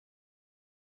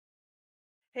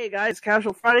Hey guys,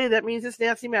 Casual Friday. That means it's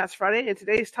Nancy Matz Friday, and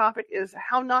today's topic is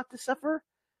how not to suffer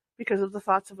because of the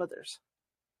thoughts of others.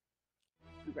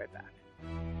 Be right back.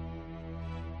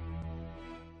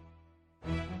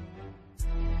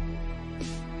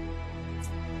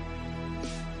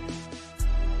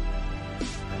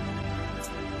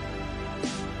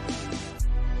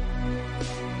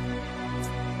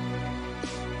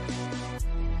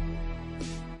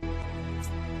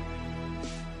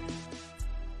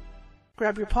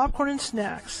 Grab your popcorn and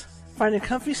snacks. Find a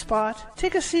comfy spot,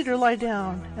 take a seat or lie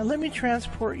down, and let me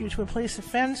transport you to a place of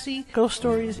fantasy, ghost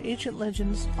stories, ancient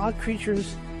legends, odd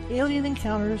creatures, alien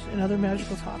encounters, and other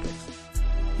magical topics.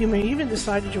 You may even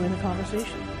decide to join the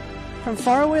conversation. From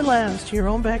faraway lands to your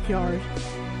own backyard,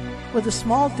 with a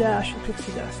small dash of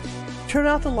pixie dust. Turn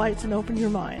out the lights and open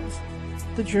your minds.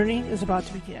 The journey is about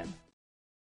to begin.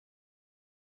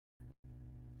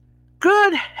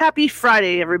 Good, happy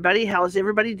Friday, everybody. How's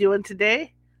everybody doing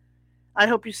today? I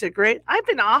hope you said great. I've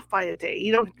been off by a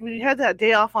day. We had that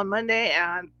day off on Monday,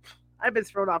 and I've been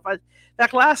thrown off.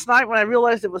 Back last night when I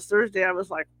realized it was Thursday, I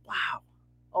was like, wow,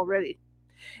 already.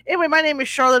 Anyway, my name is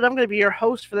Charlotte. I'm going to be your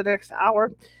host for the next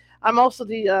hour. I'm also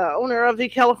the owner of the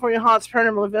California Haunts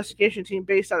Paranormal Investigation Team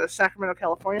based out of Sacramento,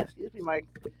 California. Excuse me,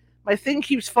 my thing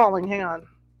keeps falling. Hang on.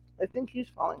 My thing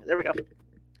keeps falling. There we go.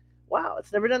 Wow,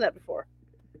 it's never done that before.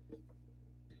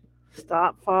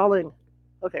 Stop falling.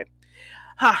 Okay.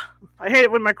 Ha! I hate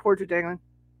it when my cords are dangling.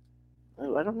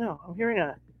 Oh, I don't know. I'm hearing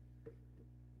a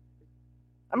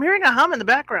hum in the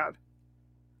background.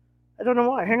 I don't know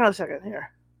why. Hang on a second.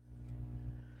 Here.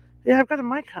 Yeah, I've got a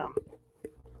mic hum.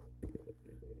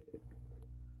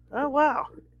 Oh, wow.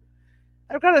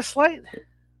 I've got a slight...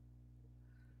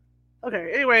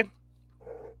 Okay, anyway.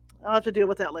 I'll have to deal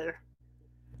with that later.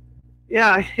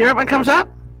 Yeah, hear it when it comes up?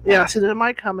 Yeah, see, there's a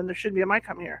mic hum, and there should be a mic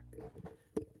hum here.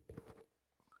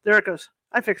 There it goes.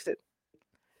 I fixed it.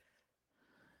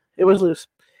 It was loose.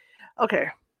 Okay.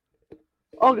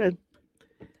 All good.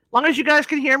 As long as you guys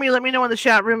can hear me, let me know in the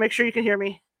chat room. Make sure you can hear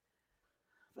me.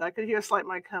 I could hear a slight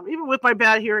mic hum. Even with my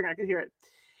bad hearing, I could hear it.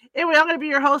 Anyway, I'm going to be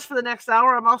your host for the next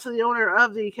hour. I'm also the owner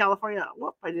of the California...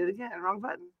 Whoop, I did it again. Wrong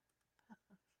button. You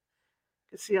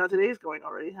can see how today's going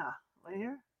already, huh? Right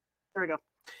here? There we go.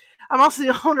 I'm also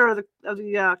the owner of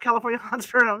the California Haunts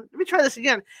Paranormal. Let me try this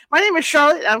again. My name is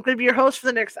Charlotte. I'm going to be your host for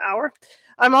the next hour.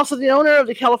 I'm also the owner of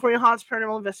the California Haunts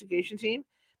Paranormal Investigation Team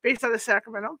based out of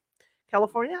Sacramento,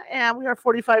 California, and we are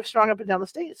 45 strong up and down the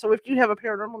state. So if you have a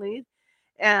paranormal need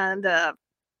and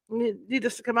need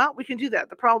us to come out, we can do that.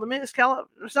 The problem is,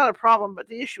 it's not a problem, but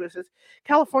the issue is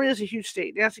California is a huge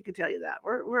state. Nancy can tell you that.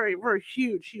 We're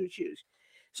huge, huge, huge.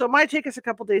 So it might take us a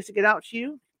couple days to get out to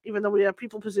you, even though we have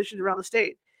people positioned around the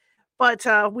state. But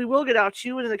we will get out to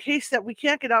you. And in the case that we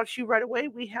can't get out to you right away,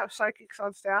 we have psychics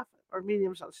on staff or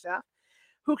mediums on staff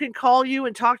who can call you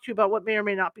and talk to you about what may or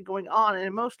may not be going on. And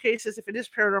in most cases, if it is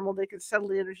paranormal, they can settle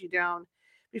the energy down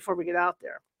before we get out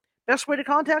there. Best way to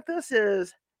contact us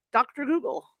is Dr.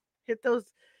 Google. Hit those,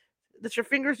 let your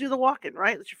fingers do the walking,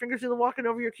 right? Let your fingers do the walking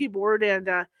over your keyboard and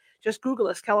just Google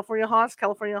us. California Haunts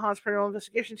Paranormal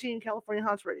Investigation Team, California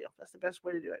Haunts Radio. That's the best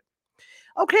way to do it.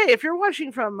 Okay, if you're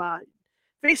watching from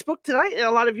Facebook tonight, and a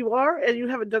lot of you are, and you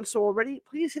haven't done so already,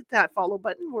 please hit that follow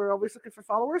button. We're always looking for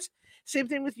followers. Same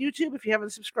thing with YouTube. If you haven't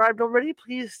subscribed already,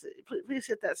 please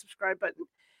hit that subscribe button.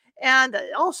 And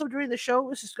also during the show,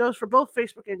 this goes for both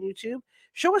Facebook and YouTube.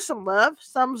 Show us some love,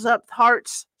 thumbs up,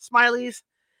 hearts, smileys,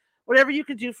 whatever you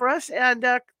can do for us, and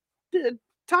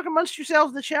talk amongst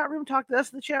yourselves in the chat room. Talk to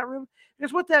us in the chat room,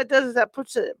 because what that does is that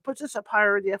puts us up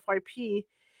higher in the FYP,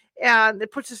 and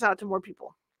it puts us out to more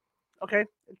people. Okay,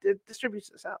 it distributes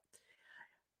this out.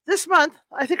 This month,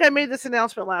 I think I made this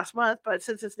announcement last month, but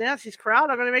since it's Nancy's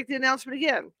crowd, I'm going to make the announcement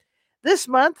again. This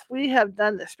month, we have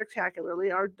done this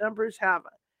spectacularly. Our numbers have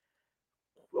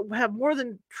more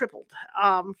than tripled.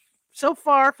 So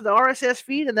far for the RSS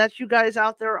feed, and that's you guys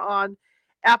out there on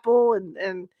Apple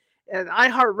and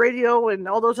iHeartRadio and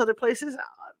all those other places,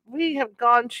 we have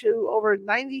gone to over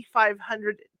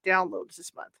 9,500 downloads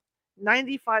this month.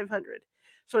 9,500.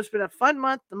 So it's been a fun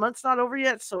month. The month's not over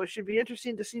yet, so it should be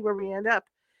interesting to see where we end up.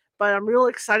 But I'm real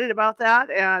excited about that,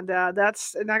 and I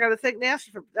got to thank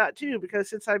Nancy for that too, because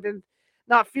since I've been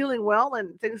not feeling well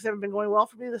and things haven't been going well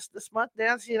for me this month,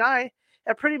 Nancy and I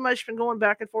have pretty much been going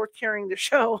back and forth carrying the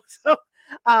show. So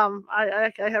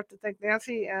I have to thank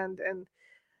Nancy and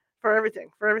for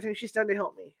everything she's done to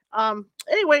help me.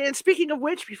 Anyway, and speaking of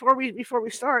which, before we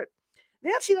start,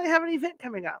 Nancy and I have an event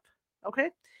coming up.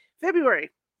 Okay, February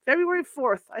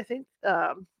 4th, I think.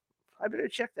 I better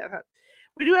check that out.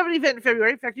 We do have an event in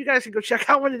February. In fact, you guys can go check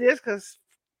out what it is, because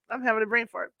I'm having a brain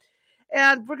fart.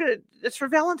 And it's for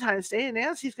Valentine's Day, and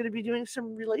Nancy's gonna be doing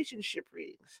some relationship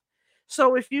readings.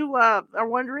 So if you are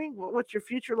wondering what your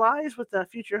future lies with a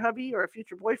future hubby or a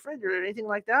future boyfriend or anything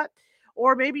like that,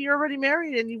 or maybe you're already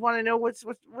married and you want to know what's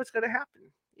going to happen.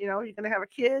 You're going to have a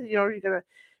kid. You're going to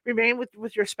remain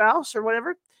with your spouse or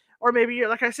whatever. Or maybe you're,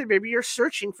 like I said, maybe you're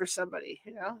searching for somebody.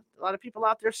 A lot of people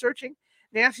out there searching.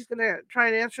 Nancy's going to try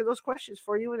and answer those questions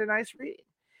for you in a nice reading.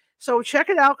 So check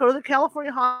it out. Go to the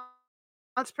California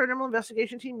Haunts Paranormal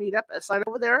Investigation Team meetup. Sign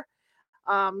over there.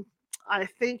 I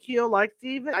think you'll like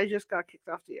the event. I just got kicked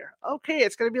off the air. Okay,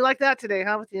 it's going to be like that today,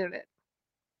 huh, with the internet.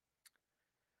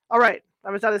 All right, I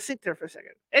was out of sync there for a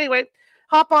second. Anyway,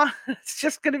 hop on. It's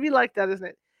just going to be like that, isn't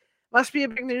it? Must be a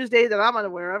big news day that I'm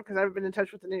unaware of because I haven't been in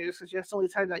touch with the news because that's the only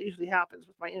time that usually happens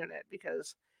with my internet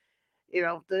because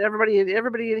everybody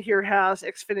in here has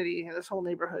Xfinity in this whole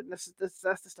neighborhood, and that's the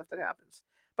stuff that happens.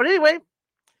 But anyway,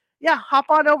 yeah, hop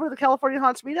on over to the California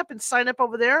Haunts meetup and sign up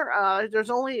over there. There's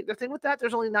only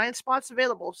 9 spots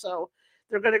available, so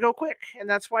they're going to go quick, and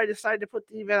that's why I decided to put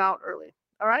the event out early.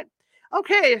 All right,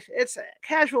 okay, it's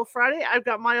Casual Friday. I've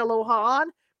got my aloha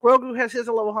on. Grogu has his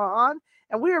aloha on,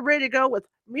 and we are ready to go with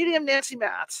Medium Nancy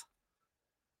Matz.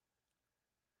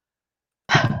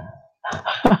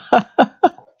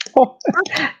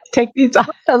 Take these off.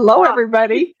 Hello,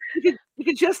 everybody. You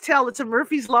can just tell it's a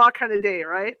Murphy's Law kind of day,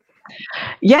 right?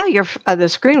 Yeah, the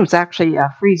screen was actually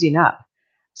freezing up.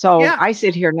 So Yeah. I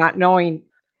sit here not knowing.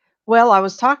 Well, I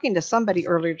was talking to somebody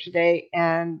earlier today,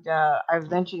 and I was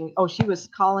mentioning, she was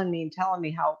calling me and telling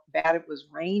me how bad it was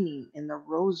raining in the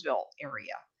Roseville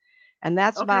area. And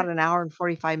that's Okay. about an hour and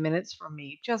 45 minutes from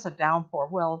me, just a downpour.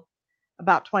 Well,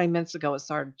 about 20 minutes ago, it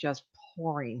started just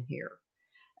pouring here.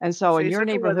 And so in Same your sort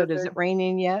of weather neighborhood, is it thing.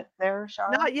 raining yet there,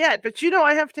 Shara? Not yet, but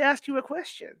I have to ask you a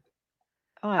question.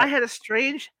 I What? had a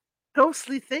strange,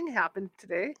 ghostly thing happen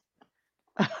today.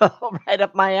 Right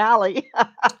up my alley.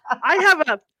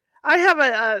 I have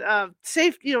a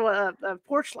safe, a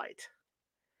porch light.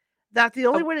 That the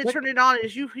only way to What? turn it on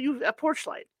is you a porch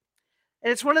light,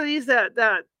 and it's one of these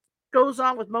that goes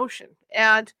on with motion.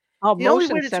 And Oh, the only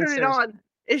way motion to turn it sensors. on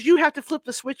is you have to flip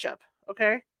the switch up.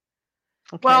 Okay.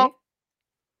 Okay. Well,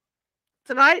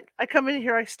 tonight I come in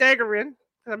here, I stagger in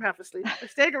because I'm half asleep. I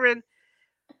stagger in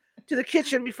to the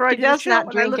kitchen before I He do the does show, not and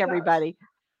I drink, look out. everybody.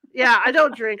 Yeah, I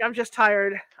don't drink. I'm just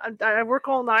tired. I work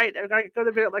all night. I go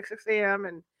to bed at like 6 a.m.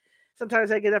 and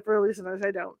sometimes I get up early, sometimes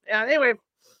I don't. And anyway,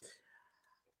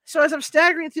 so as I'm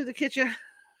staggering through the kitchen,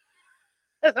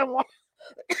 as I'm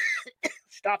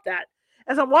stop that.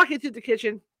 As I'm walking through the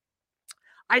kitchen,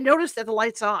 I noticed that the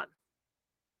light's on.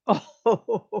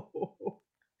 Oh,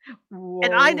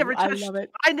 And I whoa! never I love touched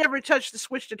it. I never touched the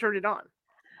switch to turn it on.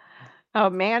 Oh,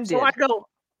 man So I did. go,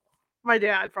 my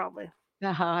dad probably.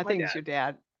 I My think it's dad. your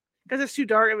dad. Because it's too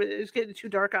dark. It's getting too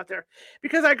dark out there.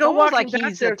 Because I It's go almost like walking back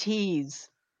he's a there. tease.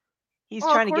 He's Oh,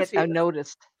 of trying to course get he is.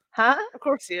 noticed. Huh? Of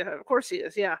course he is. Of course he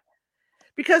is. Yeah.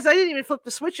 Because I didn't even flip the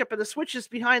switch up, and the switch is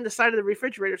behind the side of the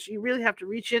refrigerator, so you really have to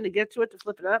reach in to get to it to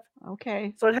flip it up.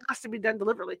 Okay. So it has to be done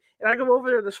deliberately. And I go over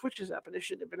there, the switch is up, and it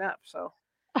shouldn't have been up. So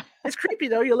it's creepy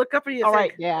though. You look up and you All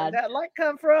think, right, where'd Dad. that light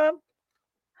come from?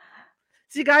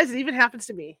 See, guys, it even happens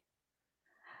to me.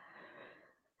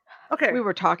 Okay, We were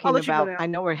I'll talking let you go about, now. I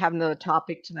know we're having another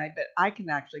topic tonight, but I can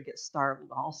actually get startled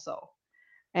also.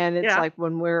 And it's Yeah, like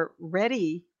when we're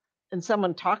ready and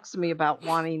someone talks to me about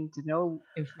wanting to know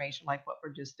information like what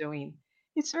we're just doing,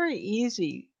 it's very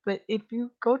easy. But if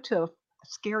you go to a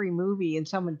scary movie and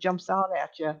someone jumps out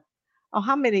at you, oh,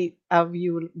 how many of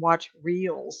you watch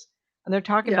reels and they're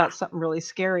talking yeah. about something really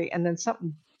scary and then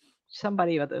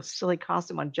somebody with a silly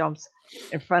costume on jumps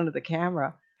in front of the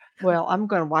camera? Well, I'm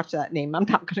going to watch that name. I'm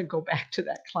not going to go back to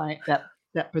that client,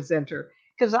 that presenter,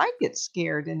 because I get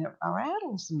scared and it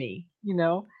rattles me.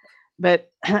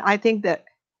 But I think that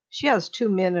she has two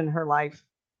men in her life,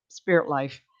 spirit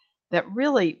life, that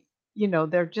really,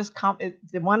 they're just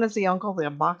the one is the uncle, the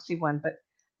boxy one, but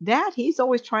dad, he's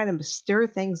always trying to stir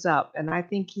things up, and I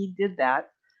think he did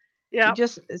that. Yeah,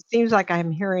 It seems like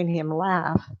I'm hearing him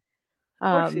laugh,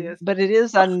 of course he is. but it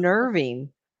is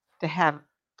unnerving to have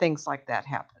things like that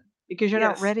happen because you're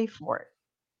not Yes. ready for it.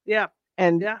 Yeah.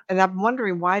 And Yeah. and I'm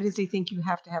wondering, why does he think you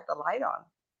have to have the light on?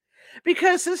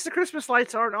 Because since the Christmas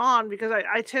lights aren't on, because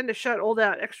I tend to shut all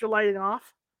that extra lighting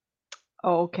off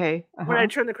Oh, okay. when I Uh-huh.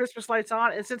 turn the Christmas lights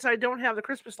on. And since I don't have the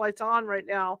Christmas lights on right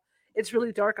now, it's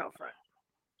really dark out front.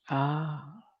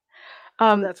 Ah. So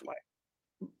Um, that's why.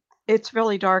 it's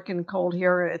really dark and cold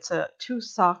here. It's a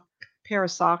pair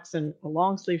of socks and a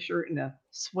long sleeve shirt and a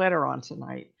sweater on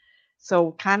tonight.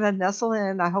 So kind of nestle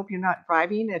in. I hope you're not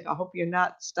driving. I hope you're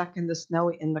not stuck in the snow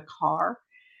in the car.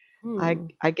 Hmm.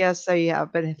 I guess they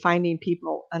have been finding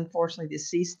people unfortunately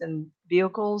deceased in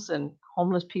vehicles and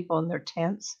homeless people in their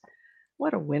tents.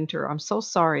 What a winter. I'm so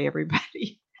sorry,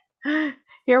 everybody.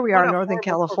 Here we are What in a Northern horrible.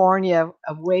 California,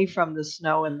 away from the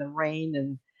snow and the rain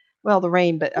and, well, the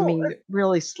rain, but I Well, mean,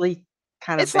 really sleet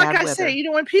kind of it's like bad I say,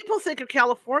 weather. when people think of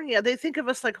California, they think of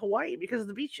us like Hawaii because of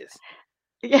the beaches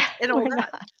Yeah, and all we're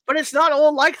that. not. But it's not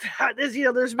all like that.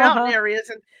 There's mountain Uh-huh. areas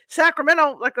and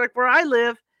Sacramento, like where I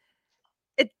live,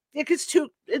 it gets too.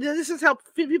 This is how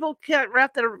people can't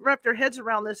wrap their heads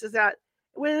around this. Is that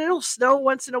when it'll snow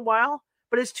once in a while,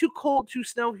 but it's too cold to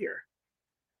snow here.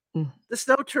 Mm. The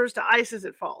snow turns to ice as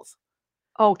it falls.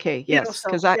 Okay, yes, So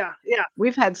because I yeah, yeah.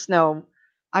 we've had snow.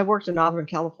 I worked in Auburn,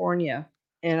 California,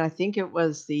 and I think it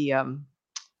was the well,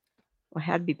 it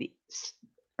had to be the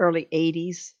early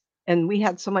 '80s, and we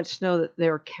had so much snow that they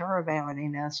were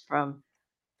caravanning us from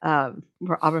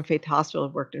where Auburn Faith Hospital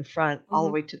worked in front all the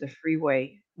Hmm. way to the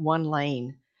freeway, one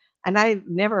lane, and I've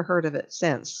never heard of it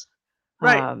since.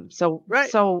 Right,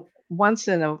 right. So once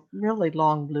in a really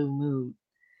long blue moon,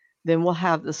 then we'll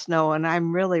have the snow, and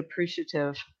I'm really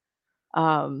appreciative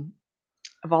um,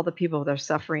 of all the people that are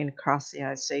suffering across the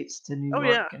United States to New Oh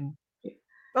York yeah.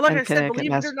 But like I and said, Connecticut,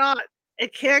 believe it or not,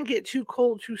 it can get too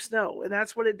cold to snow, and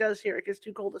that's what it does here. It gets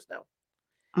too cold to snow.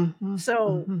 Mhm,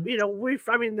 So, mhm.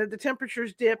 I mean, the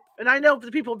temperatures dip, and I know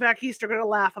the people back east are going to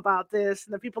laugh about this,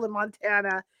 and the people in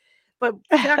Montana, but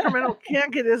Sacramento can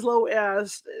get as low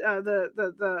as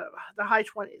the high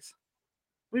 20s.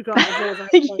 We've gotten as low as the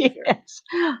high 20s here. Yes.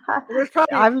 I And there's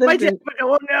probably I've my lived dad in would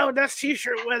go, "Oh no, that's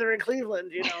t-shirt weather in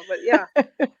Cleveland," but yeah.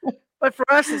 But for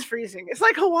us, it's freezing. It's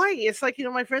like Hawaii. It's like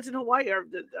my friends in Hawaii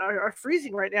are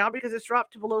freezing right now because it's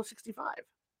dropped to below 65.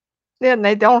 and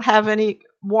they don't have any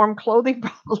warm clothing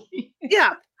probably.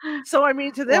 Yeah. So I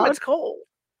mean, to A them, lot of it's cold.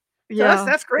 To us, yeah,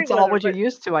 that's great it's all weather. what you're But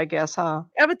used to, I guess, huh?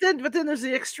 yeah, but then there's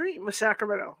the extreme with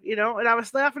Sacramento. And I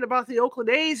was laughing about the Oakland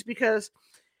A's because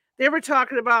they were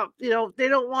talking about they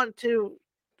don't want to.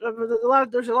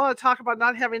 There's a lot of talk about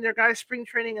not having their guys spring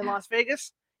training in Las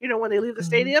Vegas. When they leave the Mhm,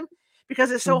 stadium because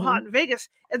it's so hot mhm. in Vegas.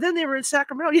 And then they were in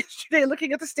Sacramento yesterday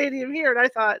looking at the stadium here, and I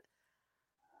thought,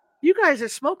 you guys are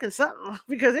smoking something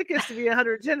because it gets to be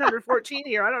 110, 114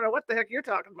 here. I don't know what the heck you're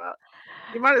talking about.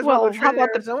 You might as well go Well, train in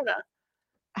Arizona.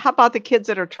 how about the kids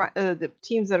that are trying the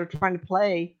teams that are trying to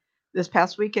play this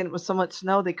past weekend with so much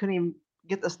snow, they couldn't even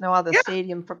get the snow out of the Yeah,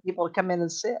 stadium for people to come in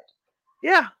and sit.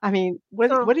 yeah. I mean,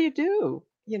 So what do you do,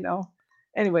 you know?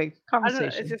 Anyway, I don't know.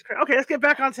 It's conversation. just crazy. Okay, let's get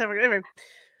back on topic. Anyway,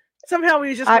 somehow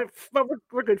we just I went, but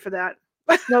we're good for that.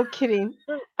 No kidding.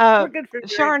 We're good for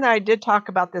today. Shar and I did talk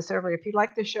about this earlier. If you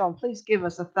like the show, please give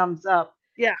us a thumbs up.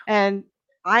 Yeah. And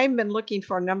I've been looking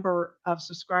for a number of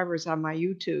subscribers on my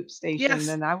YouTube station, Yes.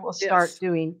 and I will start Yes.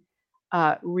 doing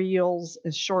reels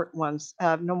and short ones,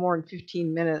 no more than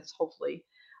 15 minutes, hopefully,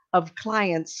 of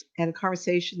clients and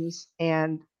conversations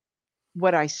and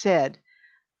what I said.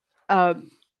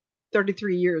 Um,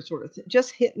 33 years worth.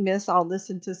 Just hit and miss. I'll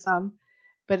listen to some,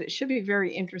 but it should be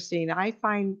very interesting. I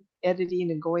find editing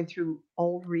and going through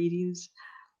old readings,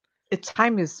 it's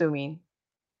time consuming,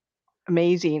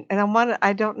 amazing. And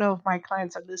I don't know if my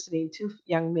clients are listening, two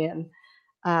young men,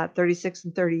 36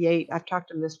 and 38. I've talked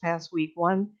to them this past week.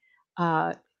 One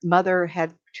mother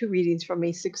had two readings from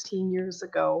me 16 years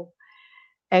ago,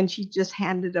 and she just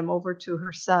handed them over to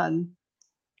her son.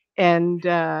 And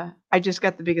I just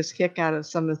got the biggest kick out of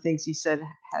some of the things he said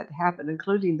had happened,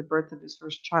 including the birth of his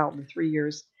first child in 3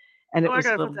 years. And Oh, it I was a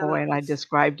gotta little put that boy, up. and I Let's.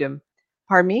 described him.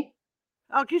 Pardon me?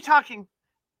 Oh, keep talking.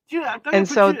 Judith, I'm gonna And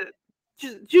put so,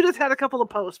 Judith. Judith had a couple of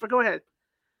posts, but go ahead.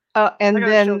 I and gotta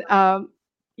show then, them.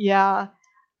 yeah,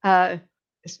 uh,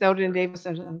 Snowden Davis.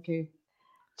 Okay.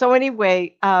 So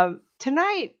anyway,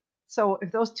 tonight, so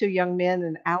if those two young men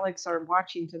and Alex are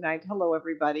watching tonight, hello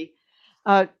everybody.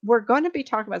 We're going to be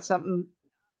talking about something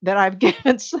that I've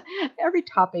given every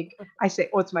topic. I say,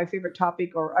 oh, it's my favorite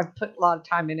topic, or I've put a lot of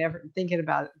time and effort in thinking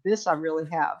about it. This I really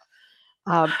have.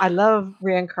 I love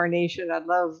reincarnation. I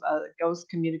love ghost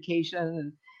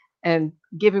communication and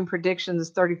giving predictions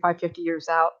 35, 50 years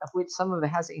out, of which some of it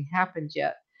hasn't even happened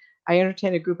yet. I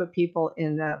entertained a group of people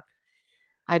in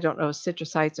I don't know,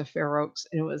 Citrus Heights or Fair Oaks,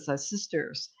 and it was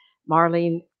sisters,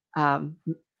 Marlene, the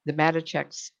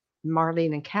Maticheks,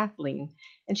 Marlene and Kathleen,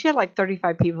 and she had like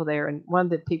 35 people there. And one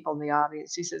of the people in the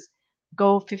audience, he says,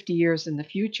 "Go 50 years in the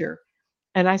future,"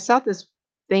 and I saw this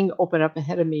thing open up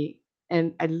ahead of me,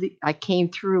 and I came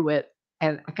through it,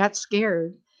 and I got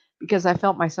scared because I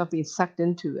felt myself being sucked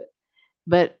into it.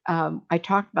 But I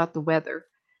talked about the weather,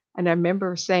 and I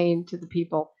remember saying to the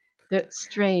people, "That's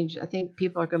strange. I think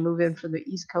people are going to move in from the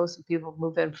East Coast, and people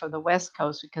move in from the West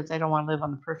Coast because they don't want to live on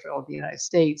the peripheral of the United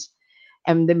States."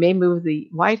 and they may move the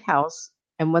White House.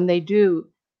 And when they do,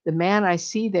 the man I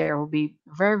see there will be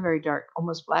very, very dark,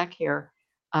 almost black hair,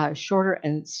 shorter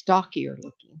and stockier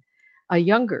looking,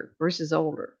 younger versus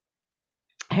older.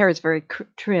 Hair is very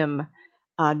trim,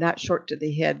 not short to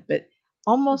the head, but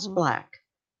almost Mm-hmm. black.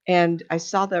 And I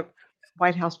saw the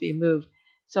White House being moved.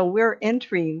 So we're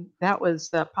entering, that was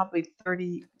probably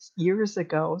 30 years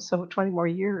ago, so 20 more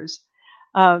years.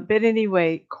 But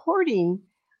anyway, courting,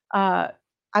 uh,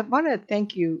 I want to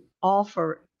thank you all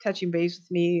for touching base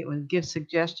with me and give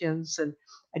suggestions. And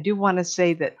I do want to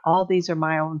say that all these are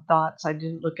my own thoughts. I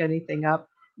didn't look anything up,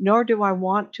 nor do I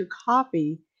want to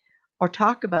copy or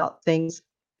talk about things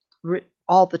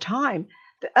all the time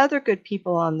that other good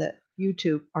people on the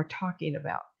YouTube are talking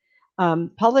about.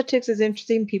 Politics is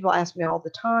interesting. People ask me all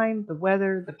the time the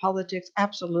weather, the politics,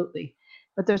 absolutely.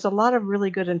 But there's a lot of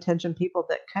really good intentioned people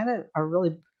that kind of are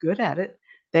really good at it.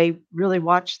 They really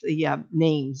watch the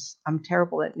names. I'm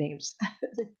terrible at names.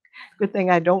 Good thing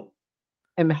I don't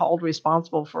am held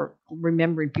responsible for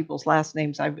remembering people's last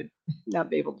names. I would not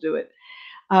be able to do it.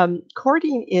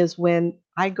 Courting is when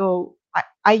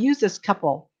I use this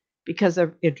couple because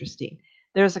they're interesting.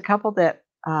 There's a couple that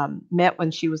met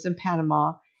when she was in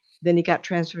Panama. Then he got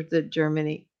transferred to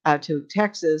Germany, to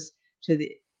Texas, to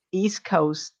the East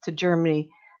Coast, to Germany,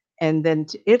 and then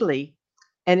to Italy.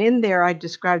 And in there, I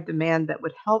described the man that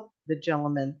would help the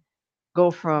gentleman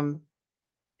go from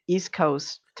East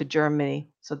Coast to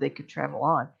Germany so they could travel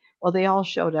on. Well, they all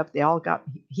showed up. They all got,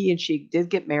 he and she did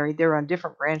get married. They were on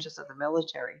different branches of the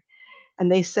military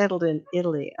and they settled in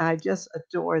Italy. I just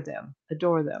adore them,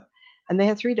 adore them. And they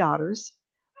had three daughters.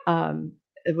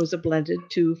 It was a blended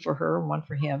two for her and one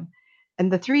for him.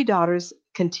 And the three daughters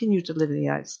continue to live in the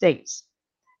United States.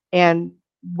 And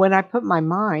when I put my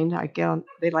mind, I get on,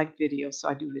 they like video, so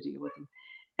I do video with them.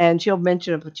 And she'll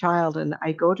mention of a child, and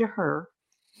I go to her,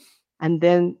 and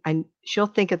then she'll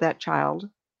think of that child,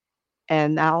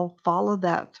 and I'll follow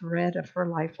that thread of her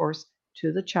life force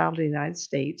to the child in the United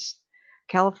States,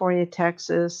 California,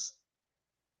 Texas.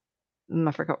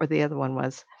 I forgot where the other one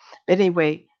was. But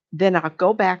anyway, then I'll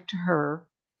go back to her,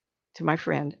 to my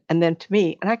friend, and then to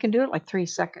me, and I can do it like 3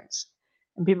 seconds.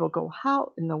 And people go,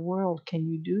 "How in the world can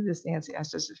you do this, Nancy?" I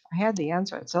says, "If I had the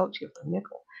answer, I'd sell it to you for a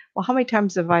nickel." Well, how many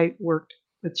times have I worked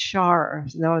with Shar or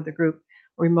no other group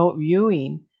remote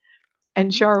viewing?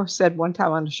 And Mm-hmm. Shar said one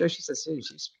time on the show, she says, "She's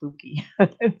spooky."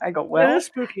 And I go, It is "Well,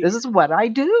 spooky. this is what I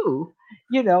do,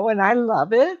 and I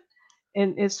love it,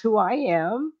 and it's who I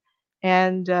am,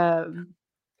 and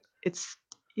it's,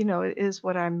 it is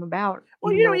what I'm about,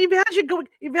 Well, even though."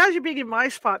 imagine being in my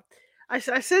spot. I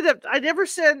said that I never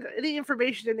send any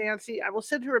information to Nancy. I will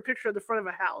send her a picture of the front of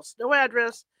a house, no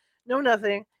address, no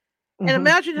nothing. And Mhm,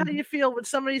 imagine how mhm. you feel when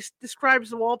somebody describes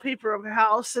the wallpaper of a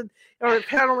house and or the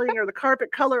paneling or the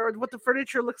carpet color or what the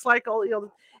furniture looks like. And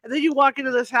then you walk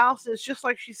into this house and it's just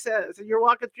like she says, and you're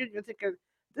walking through and you're thinking,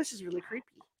 this is really creepy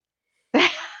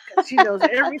because she knows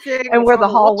everything, And what's where on the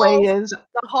the hallway walls, is.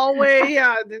 the hallway,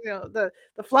 yeah, the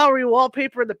flowery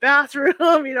wallpaper in the bathroom.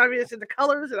 It's in the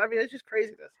colors, and it's just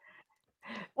craziness.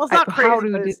 Well, it's not How crazy,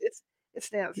 do but do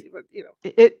it's Nancy. But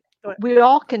it? go ahead. We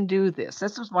all can do this.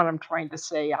 This is what I'm trying to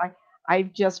say. I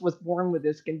just was born with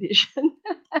this condition,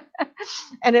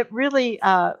 and it really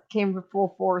came to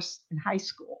full force in high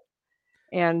school.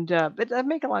 And but to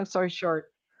make a long story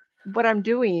short, what I'm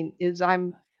doing is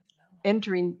I'm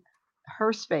entering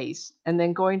her space and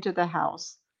then going to the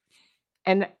house.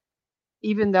 And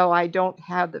even though I don't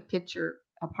have the picture,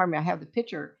 pardon me, I have the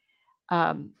picture,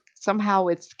 somehow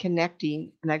it's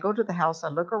connecting. And I go to the house, I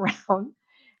look around,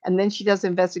 and then she does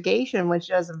investigation. When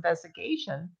she does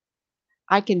investigation,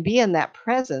 I can be in that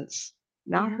presence,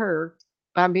 not Mm-hmm. her,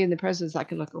 but I'm being in the presence, I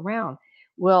can look around.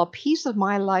 Well, a piece of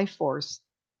my life force,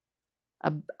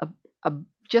 a, a, a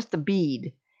just a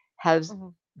bead, has Mm-hmm.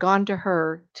 gone to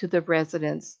her, to the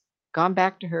residence, gone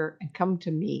back to her, and come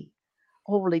to me.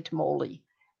 Holy tamale.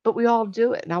 But we all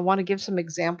do it. And I want to give some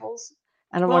examples,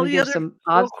 and I want Well, to the give other some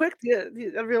odds.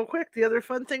 real quick, the other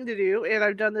fun thing to do, and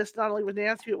I've done this not only with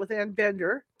Nancy but with Ann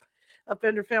Bender of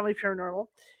Bender Family Paranormal,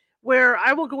 where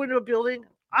I will go into a building.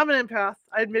 I'm an empath.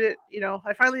 I admit it.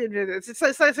 I finally admit it. It's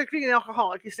like being an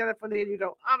alcoholic. You stand up one day and you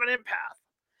go, "I'm an empath."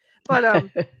 But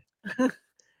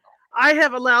I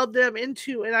have allowed them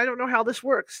into, and I don't know how this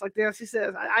works. Like Nancy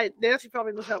says, Nancy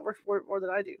probably knows how it works more than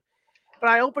I do. But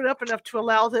I open up enough to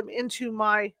allow them into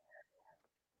my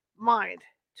mind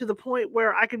to the point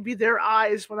where I can be their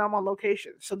eyes when I'm on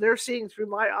location. So they're seeing through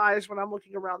my eyes when I'm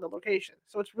looking around the location.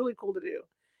 So it's really cool to do.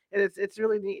 And it's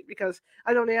really neat because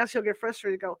I know Nancy will get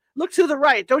frustrated and go, "Look to the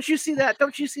right. Don't you see that?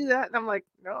 Don't you see that?" And I'm like,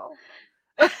 "No."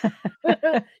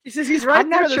 He says he's right I'm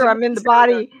there. not There's a sure I'm in movie the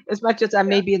theater there. body as much as I Yeah,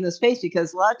 may be in the space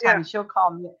because a lot of yeah. times she'll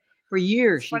call me for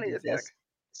years It's she funny did to think. this,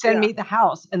 send Yeah. me the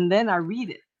house, and then I read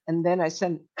it, and then I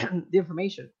send the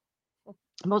information.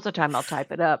 Most of the time I'll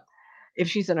type it up. If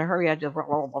she's in a hurry, I just blah,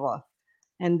 blah, blah, blah.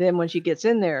 And then when she gets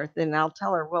in there, then I'll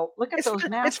tell her, well, look at those It's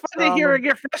masks fun that are to on hear her the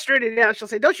get frustrated. Yeah, she'll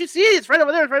say, "Don't you see it? It's right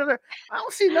over there. It's right over there." I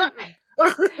don't see nothing.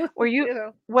 were you You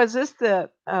know, was this the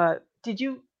did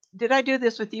you did I do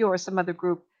this with you or some other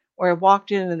group where I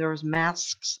walked in and there was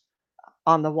masks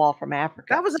on the wall from that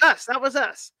Africa? was us. That was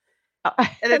us.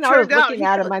 And it And I was turned out looking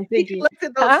at him, I'm he thinking,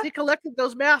 collected those huh? he collected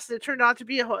those masks. And it turned out to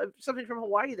be something from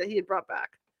Hawaii that he had brought back,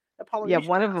 a Yeah, Polynesian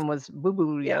one of mask. them was boo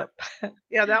boo. Yeah, Yep.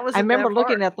 yeah, that was I the bad remember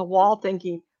looking part. at the wall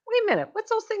thinking, wait a minute,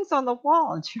 what's those things on the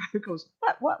wall? And she goes,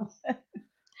 what? What?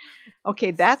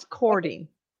 Okay, that's courting.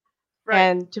 Right.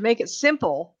 And to make it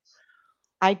simple,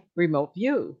 I remote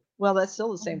view. Well, that's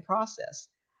still the Mhm. same process.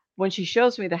 When she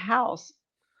shows me the house,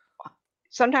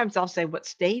 sometimes I'll say, what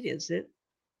state is it?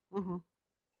 Mhm.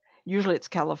 Usually it's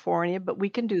California, but we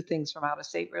can do things from out of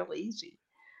state real easy.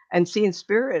 And seeing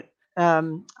spirit,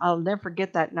 I'll never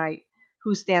forget that night.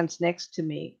 Who Stands Next to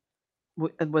Me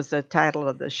was the title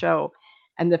of the show.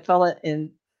 And the fella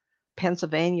in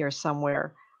Pennsylvania or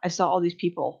somewhere, I saw all these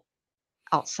people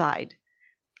outside.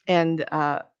 And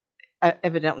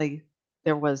evidently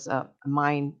there was a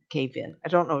mine cave in. I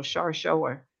don't know if Shar show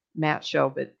or Matt show,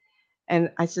 but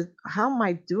and I said, how am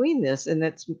I doing this? And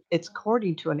it's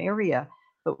according to an area,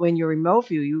 but when you remote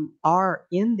view, you are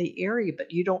in the area,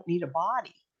 but you don't need a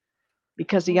body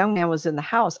because the Mhm. young man was in the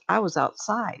house. I was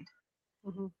outside,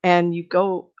 Mhm. and you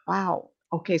go, wow,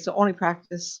 okay, so only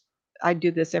practice. I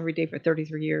do this every day for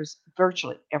 33 years,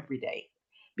 virtually every day,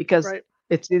 because Right.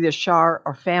 it's either Shar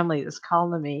or family that's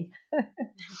calling me Mhm.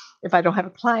 if I don't have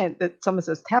a client that someone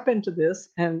says tap into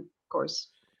this, and of course,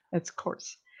 it's of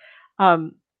course.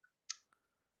 Um,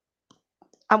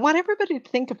 I want everybody to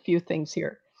think a few things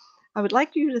here. I would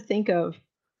like you to think of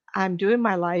I'm doing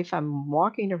my life, I'm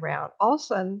walking around. All of a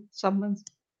sudden, someone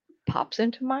pops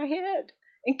into my head.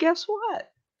 And guess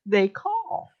what? They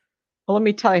call. Well, let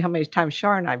me tell you how many times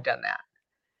Shar and I've done that.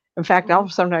 In fact, Mhm. I'll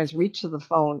sometimes reach to the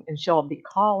phone and she'll be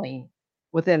calling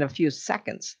within a few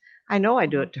seconds. I know I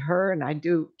do Mhm. it to her and I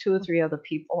do two or three other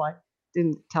people. I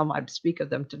didn't tell them I'd speak of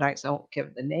them tonight, so I won't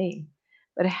give the name.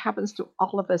 But it happens to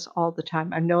all of us all the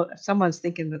time. I know if someone's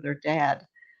thinking of their dad,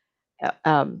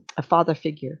 a father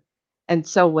figure. And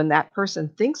so when that person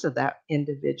thinks of that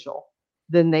individual,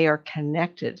 then they are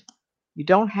connected. You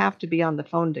don't have to be on the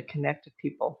phone to connect to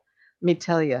people. Let me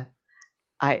tell you,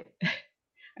 I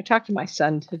I talked to my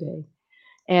son today,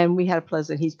 and we had a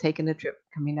pleasant. He's taken a trip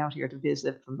coming out here to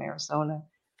visit from Arizona,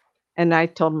 and I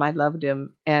told him I loved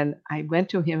him, and I went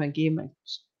to him and gave him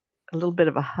a little bit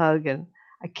of a hug, and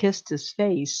I kissed his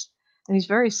face, and he's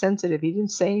very sensitive. He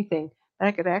didn't say anything, but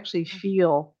I could actually Mhm.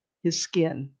 feel his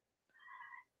skin.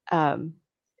 um,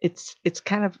 it's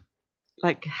kind of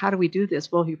like, how do we do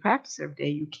this? Well, if you practice every day,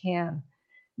 you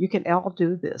can all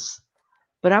do this.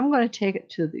 But I'm going to take it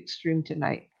to the extreme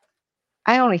tonight.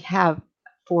 I only have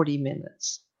 40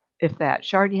 minutes, if that.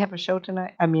 Shar, do you have a show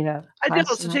tonight? I mean, a I do. class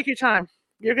So tonight. take your time.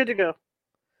 You're good to go.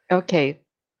 Okay,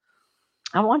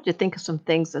 I want you to think of some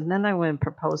things, and then I want to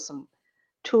propose some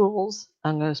tools.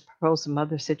 I'm going to propose some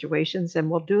other situations, and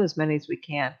we'll do as many as we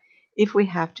can. If we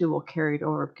have to, we'll carry it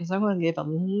over because I'm going to give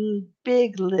a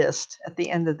big list at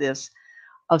the end of this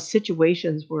of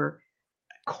situations where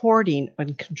courting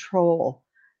and control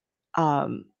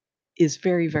um, is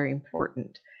very, very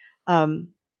important. Um,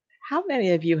 how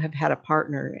many of you have had a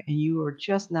partner and you were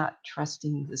just not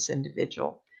trusting this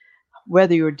individual?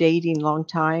 Whether you were dating long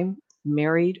time,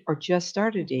 married, or just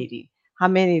started Mhm. dating, how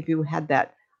many of you had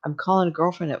that? I'm calling a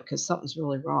girlfriend up because something's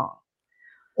really wrong.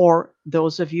 Or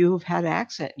those of you who've had an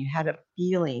accident, you had a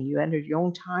feeling, you entered your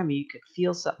own time, and you could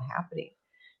feel something happening.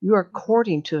 You are Mhm.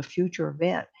 courting to a future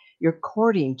event. You're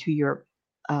courting to your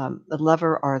the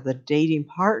lover or the dating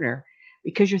partner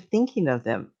because you're thinking of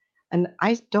them. And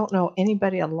I don't know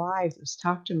anybody alive that's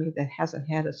talked to me that hasn't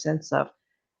had a sense of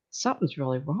something's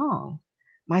really wrong.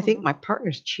 I think Mhm. my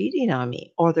partner's cheating on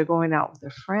me, or they're going out with their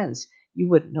friends. You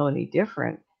wouldn't know any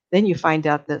different. Then you find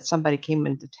out that somebody came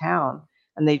into town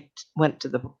and they went to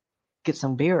the get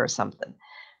some beer or something.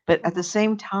 But at the Mhm.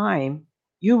 same time,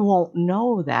 you won't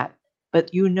know that,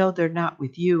 but you know they're not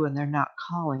with you and they're not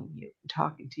calling you and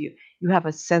talking to you. You have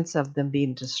a sense of them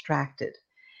being distracted.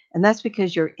 And that's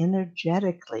because you're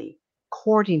energetically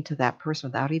courting to that person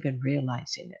without even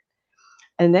realizing it.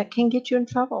 And that can get you in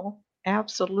trouble.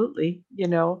 Absolutely.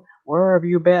 Where have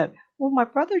you been? Well, my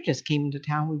brother just came into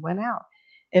town. We went out.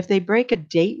 If they break a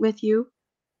date with you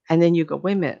and then you go,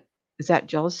 wait a minute, Is that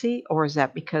jealousy, or is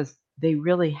that because they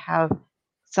really have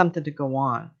something to go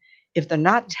on? If they're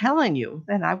not telling you,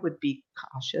 then I would be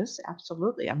cautious.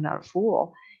 Absolutely. I'm not a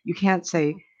fool. You can't Mhm.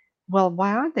 say, well,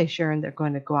 why aren't they sharing they're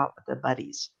going to go out with their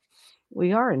buddies?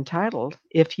 We are entitled.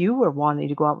 If you were wanting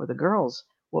to go out with the girls,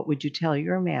 what would you tell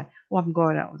your man? Well, I'm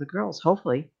going out with the girls.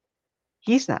 Hopefully,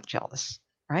 he's not jealous,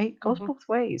 right? Goes Mhm. both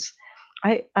ways.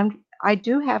 I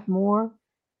do have more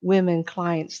women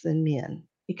clients than men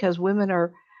because women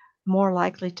are more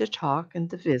likely to talk and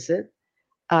to visit,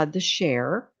 to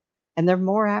share, and they're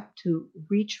more apt to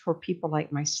reach for people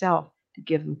like myself to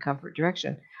give them comfort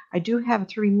direction. I do have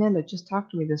 3 men that just talked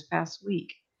to me this past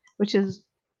week, which is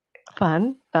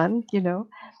fun,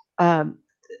 um,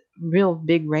 real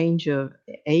big range of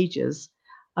ages.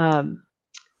 Um,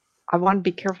 I want to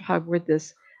be careful how I word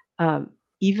this.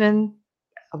 Even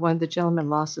one of the gentlemen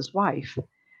lost his wife,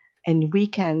 and we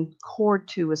can cord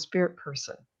to a spirit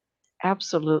person.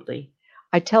 Absolutely.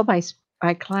 I tell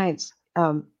my clients,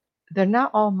 they're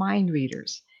not all mind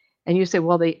readers. And you say,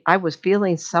 well, I was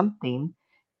feeling something.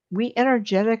 We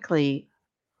energetically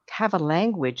have a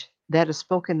language that is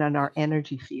spoken in our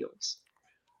energy fields.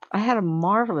 I had a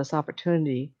marvelous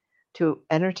opportunity to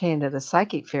entertain at a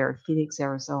psychic fair in Phoenix,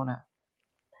 Arizona.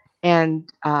 And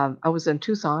I was in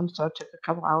Tucson, so it took a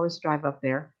couple hours to drive up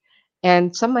there.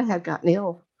 And someone had gotten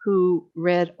ill who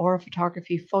read aura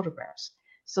photography photographs.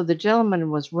 So the gentleman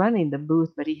was running the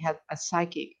booth, but he had a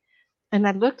psychic. And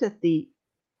I looked at the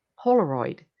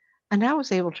Polaroid and I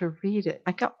was able to read it.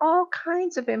 I got all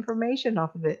kinds of information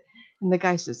off of it. And the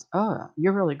guy says, oh,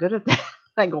 you're really good at that.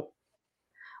 I go,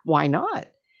 why not?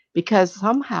 Because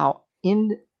somehow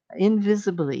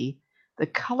invisibly, the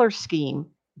color scheme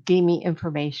gave me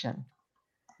information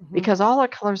Mhm. because all our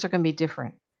colors are going to be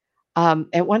different.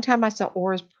 At one time, I saw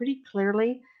auras pretty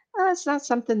clearly. It's not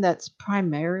something that's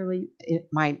primarily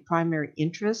my primary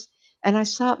interest. And I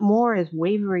saw it more as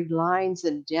wavering lines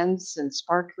and dense and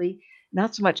sparkly,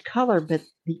 not so much color, but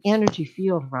the energy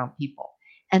field around people.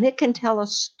 And it can tell a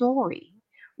story.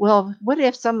 Well, what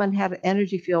if someone had an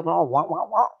energy field all wah, wah,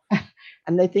 wah,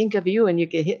 and they think of you and you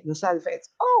get hit in the side of the face?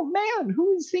 Oh man,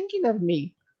 who is thinking of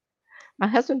me? My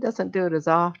husband doesn't do it as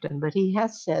often, but he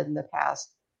has said in the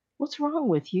past, what's wrong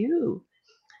with you?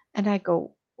 And I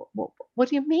go, what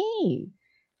do you mean?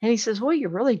 And he says, well, you're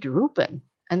really drooping.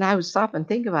 And I would stop and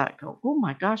think about it, go, oh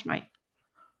my gosh,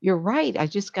 you're right. I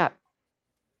just got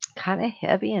kind of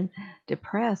heavy and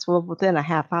depressed. Well, within a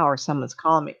half hour, someone's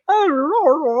calling me.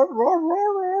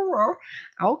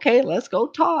 Okay, let's go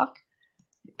talk.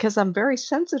 Because I'm very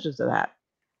sensitive to that.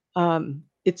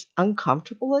 It's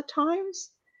uncomfortable at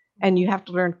times, and Mhm. you have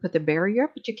to learn to put the barrier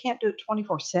up, but you can't do it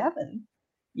 24/7.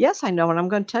 Yes, I know, and I'm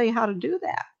going to tell you how to do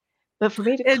that. But for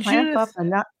me to And clamp up Judith, and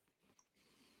not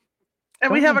and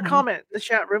go we have ahead, a honey. comment in the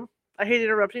chat room. I hate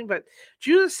interrupting, but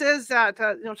Judith says that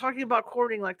talking about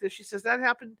courting like this, she says that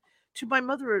happened to my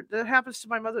mother. That happens to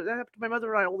my mother. That happened to my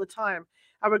mother and I all the time.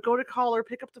 I would go to call her,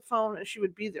 pick up the phone, and she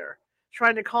would be there,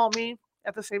 trying to call me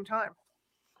at the same time.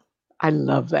 I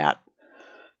love that,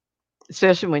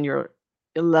 especially when you're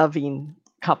a loving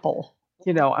couple.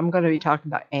 Mhm. I'm going to be talking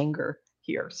about anger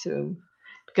here soon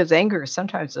because anger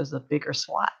sometimes is a bigger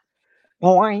slap.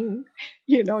 Boing.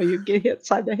 You get hit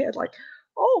side the head like,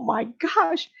 oh my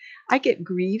gosh. I get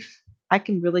grief. I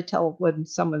can really tell when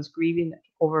someone's grieving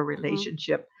over a Mhm.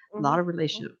 relationship, a lot Mhm. of Mhm.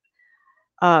 relationship.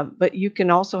 But you can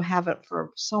also have it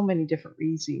for so many different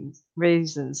reasons.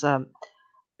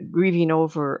 Grieving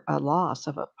over a loss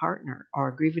of a partner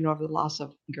or grieving over the loss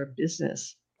of your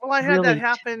business. Well, I had that Really,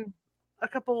 happen a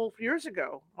couple of years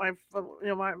ago.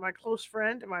 My close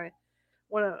friend and my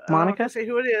one. I'm not gonna Monica? say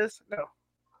who it is. No,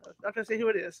 I'm not gonna say who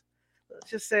it is.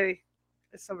 Let's just say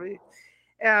it's somebody.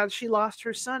 And she lost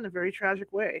her son in a very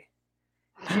tragic way.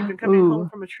 And she'd been coming home Ooh.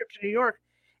 from a trip to New York,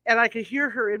 and I could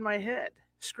hear her in my head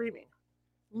screaming,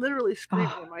 literally screaming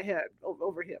in Oh, my head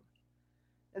over him.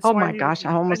 And oh so my gosh, I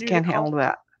I almost knew to can't call. handle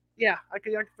that. Yeah,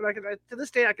 to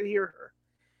this day I could hear her,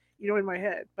 in my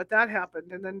head. But that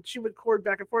happened, and then she would cord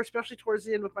back and forth, especially towards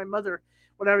the end with my mother.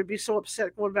 When I would be so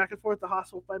upset going back and forth to the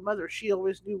hospital with my mother, she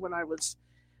always knew when I was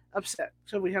upset.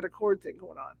 So we had a cord thing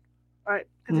going on. All right,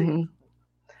 continue.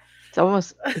 Hmm.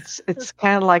 It's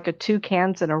kind of like a two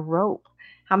cans and a rope.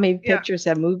 How many Yeah, pictures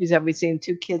have movies have we seen?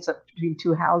 Two kids up between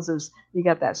two houses. You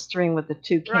got that string with the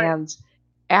two right, cans. right,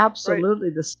 Absolutely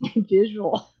the same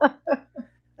visual.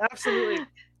 absolutely.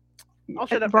 I'll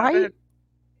shut up now. Go Right? ahead.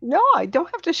 No, I don't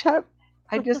have to shut up.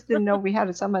 I just didn't know we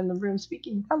had someone in the room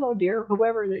speaking. Hello, dear,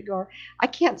 whoever they are. I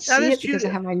can't That see is it because I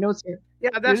Judith. have my notes here.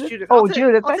 Yeah, that's Judith? Judith. Oh,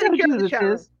 Judith. I'll I take know care of the Judith chat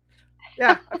room. is.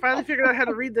 Yeah, I finally figured out how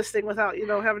to read this thing without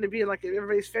having to be in like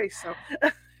everybody's face. So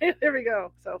there we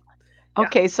go. So Yeah.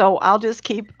 Okay, so I'll just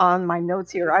keep on my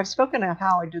notes here. I've spoken of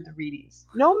how I do the readings.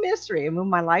 No mystery. I move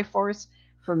my life force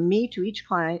from me to each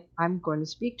client I'm going to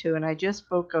speak to. And I just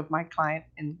spoke of my client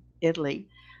in Italy,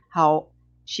 how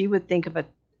she would think of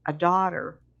a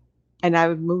daughter, and I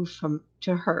would move from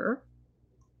to her,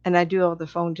 and I do over the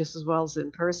phone just as well as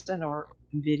in person or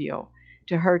in video,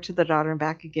 to her, to the daughter, and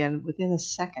back again within a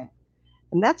second.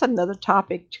 And that's another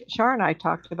topic. Shar and I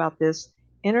talked about this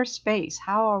inner space.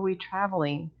 How are we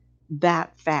traveling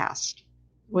that fast?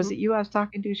 Was Hmm. it you I was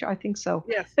talking to, Shar? I think so.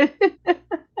 Yes. I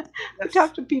Yes.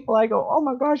 talk to people, I go, oh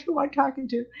my gosh, who am I talking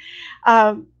to?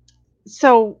 Um,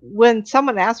 so when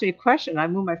someone asks me a question, I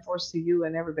move my force to you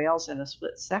and everybody else in a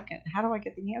split second. How do I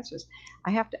get the answers?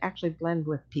 I have to actually blend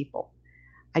with people.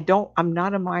 I'm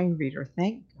not a mind reader.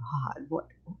 Thank God.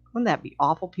 Wouldn't that be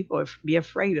awful? People would be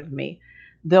afraid of me.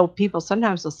 Though people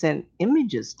sometimes will send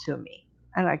images to me.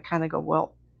 And I kind of go,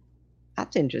 well,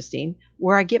 that's interesting.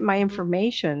 Where I get my Hmm.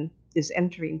 information is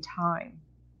entering time.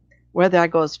 Whether I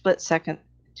go a split second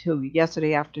to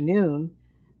yesterday afternoon,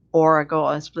 or I go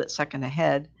a split second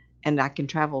ahead and I can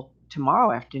travel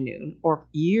tomorrow afternoon, or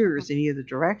Hmm. years in either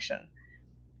direction,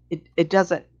 it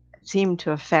doesn't seem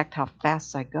to affect how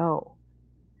fast I go.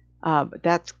 But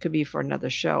that could be for another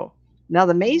show. Now,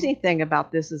 the Hmm. amazing thing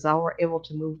about this is how we're able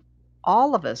to move,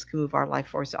 all of us can move our life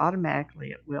force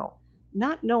automatically at will,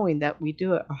 not knowing that we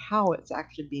do it or how it's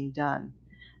actually being done.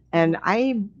 And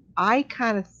Hmm. I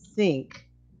kind of think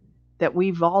that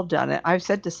we've all done it. I've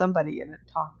said to somebody in a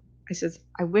talk, I says,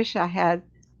 I wish I had,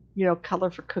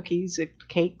 color for cookies and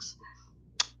cakes.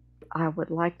 I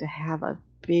would like to have a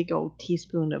big old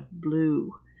teaspoon of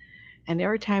blue. And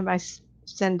every time I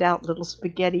send out little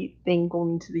spaghetti thing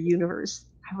going into the universe,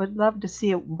 I would love to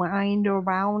see it wind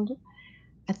around.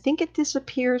 I think it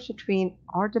disappears between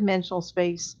our dimensional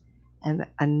space and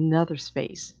another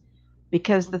space.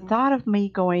 Because the Hmm. thought of me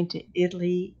going to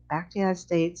Italy, back to the United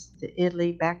States, to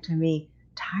Italy, back to me,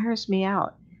 tires me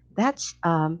out. That's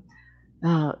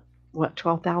uh, what,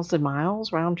 12,000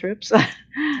 miles round trips?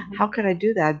 Hmm. How could I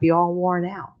do that? I'd be all worn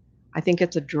out. I think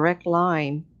it's a direct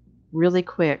line, really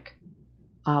quick,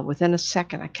 within a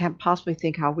second. I can't possibly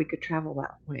think how we could travel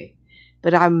that way.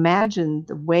 But I imagine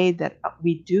the way that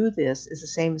we do this is the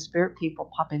same as spirit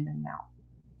people pop in and out.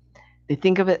 They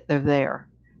think of it, they're there.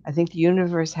 I think the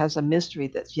universe has a mystery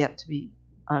that's yet to be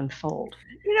unfold.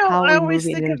 How are I we always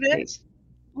moving think in of it space?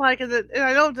 like, and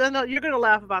I know you're going to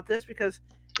laugh about this because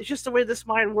it's just the way this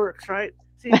mind works, right?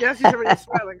 See, Nancy's already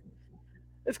smiling.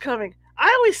 It's coming.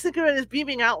 I always think of it as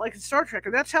beaming out like in Star Trek,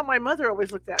 and that's how my mother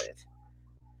always looked at it.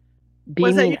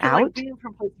 Was that Beaming you can like out? beam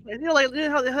from place to place?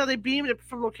 Like how they beamed it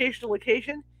from location to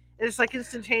location, and it's like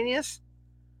instantaneous.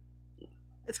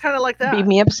 It's kind of like Beam that.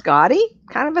 me up, Scotty,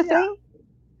 kind of a Yeah, thing.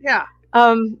 yeah,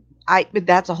 But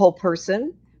that's a whole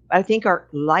person. I think our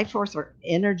life force, our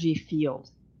energy field,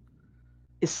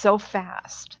 is so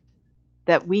fast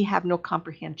that we have no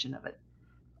comprehension of it.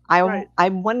 right. I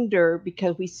wonder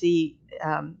because we see,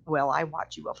 well, I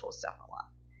watch UFO stuff a lot,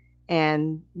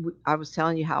 and I was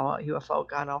telling you how a UFO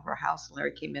got over our house, and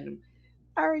Larry came in and,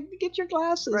 all right, get your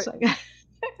glasses. Right.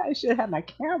 I should have my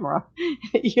camera,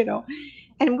 you know.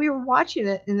 And we were watching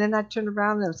it, and then I turned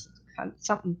around and there was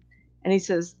something, and he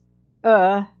says,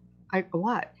 "Uh, I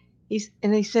what?" He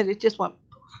said it just went,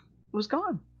 it was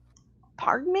gone.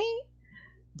 Pardon me,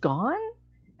 gone.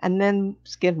 And then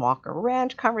Skinwalker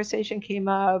Ranch conversation came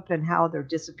up, and how they're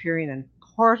disappearing in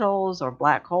portals or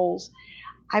black holes.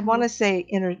 I want Hmm. to say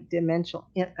interdimensional.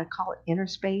 I call it inner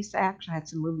space. Actually, I had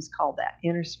some movies called that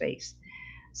inner space.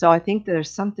 So I think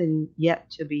there's something yet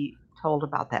to be told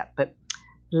about that. But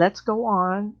let's go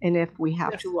on, and if we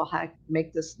have to, Yes. we'll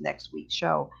make this next week's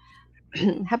show.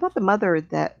 How about the mother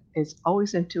that is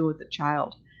always into with the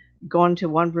child? Go into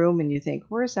one room and you think,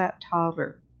 where's that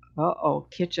toddler? Uh-oh,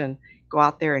 kitchen. Go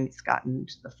out there and it's gotten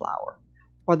into the flower.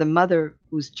 Or the mother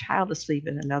whose child is asleep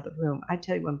in another room. I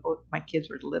tell you, when both my kids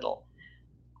were little,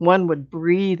 one would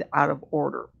breathe out of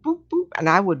order, boop, boop, and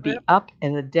I would be Yep. up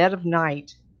in the dead of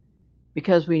night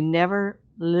because we never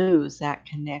lose that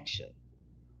connection.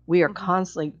 We are Hmm.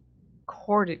 constantly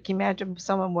corded. Can you imagine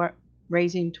someone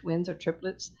raising twins or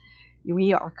triplets?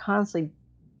 We are constantly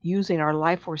using our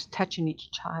life force touching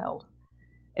each child.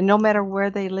 And no matter where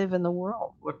they live in the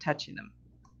world, we're touching them.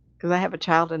 Because I have a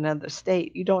child in another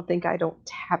state. You don't think I don't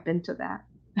tap into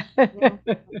Hmm.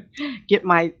 that? Get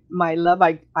my love.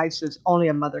 I says only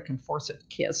a mother can force a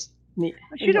kiss.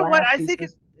 But And you he know what? laughed. I He think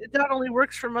says, it not only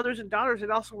works for mothers and daughters,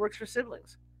 it also works for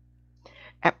siblings.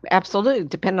 Absolutely,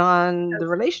 depend on the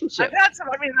Because I've relationship. had some.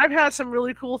 I mean, I've had some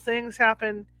really cool things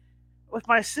happen with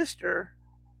my sister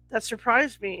that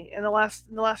surprised me in the last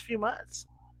few months.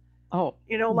 Oh,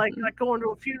 mhm. Like going to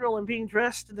a funeral and being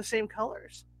dressed in the same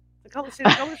colors,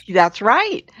 same color scheme, That's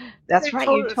right. That's same right.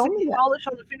 You photo, told same me that. polish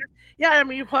on the finger. Yeah, I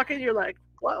mean, you walk in, you're like,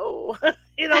 whoa,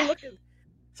 looking.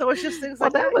 So it's just things Well,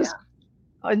 like that that. Yeah, was,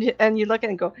 and you look at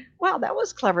it and go, wow, that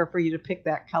was clever for you to pick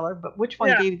that color, but which one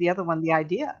yeah. gave the other one the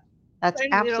idea? That's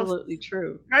Same, absolutely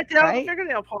true, right down to the right?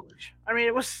 fingernail polish. I mean,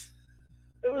 it was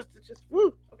just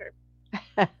woo. Okay,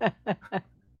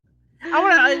 I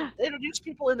want to introduce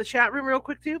people in the chat room real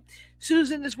quick too.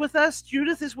 Susan is with us.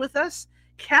 Judith is with us.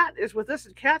 Kat is with us,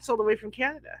 and Kat's all the way from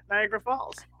Canada, Niagara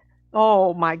Falls,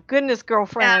 Oh my goodness,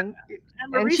 and girlfriend.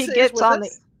 and And she Marisa is gets with on the,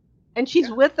 us. and Yeah,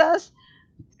 she's with us.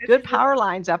 and Good she's with power us.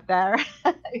 lines up there.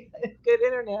 Good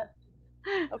internet.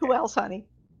 Who Okay. else, honey?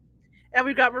 And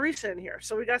we've got Marisa in here.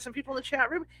 So we got some people in the chat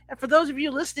room. And for those of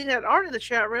you listening that aren't in the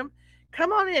chat room,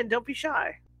 come on in. Don't be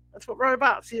shy. That's what we're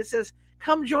about. See, it says,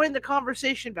 come join the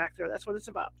conversation back there. That's what it's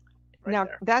about right Now,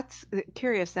 there. that's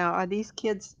curious. Now, are these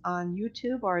kids on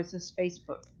YouTube or is this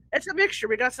Facebook? It's a mixture.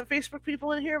 We got some Facebook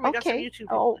people in here and we got some Okay.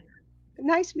 YouTube people Oh,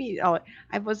 nice meeting. Oh,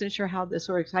 I wasn't sure how this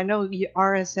works. I know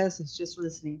RSS is just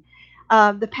listening.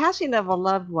 The passing of a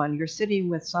loved one, you're sitting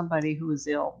with somebody who is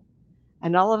ill,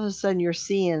 and all of a sudden you're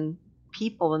seeing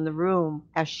people in the room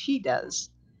as she does.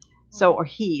 in. So, or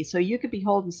he. So you could be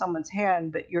holding someone's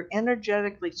hand, but you're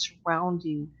energetically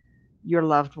surrounding your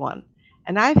loved one.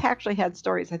 And I've actually had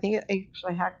stories, I think it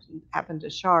actually happened to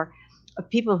Shar, of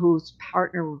people whose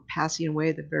partner were passing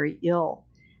away, they're very ill.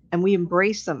 And we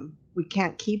embrace them. We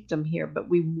can't keep them here, but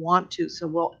we want to. So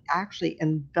we'll actually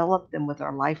envelop them with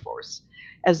our life force,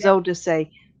 as Yep. though to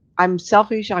say, I'm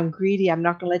selfish, I'm greedy, I'm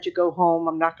not going to let you go home,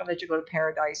 I'm not going to let you go to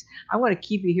paradise. I want to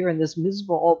keep you here in this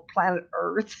miserable old planet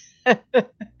Earth.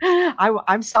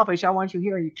 I'm selfish. I want you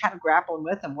here. And you kind of grappling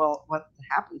with them. Well, what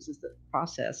happens is the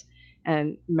process.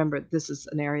 And remember, this is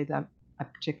an area that I'm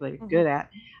particularly Mm-hmm. good at.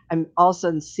 I'm all of a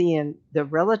sudden seeing the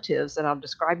relatives that I'm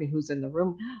describing who's in the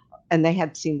room, and they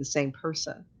had seen the same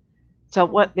person. So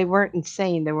Mm-hmm. what they weren't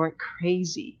insane, they weren't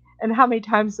crazy. And how many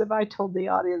times have I told the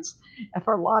audience? And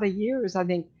for a lot of years, I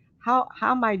think, how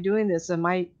am I doing this? Am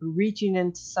I reaching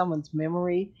into someone's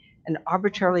memory and Mm-hmm.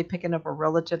 arbitrarily picking up a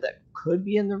relative that could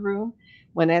be in the room?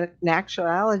 When in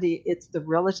actuality, it's the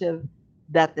relative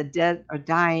that the dead or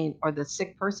dying or the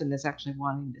sick person is actually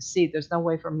wanting to see. There's no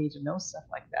way for me to know stuff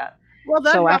like that. Well,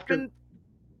 that So after, happened.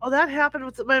 Oh, that happened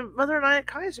with my mother and I at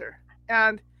Kaiser.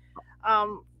 And,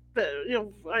 but,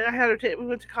 I had her take, we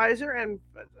went to Kaiser, and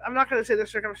I'm not going to say the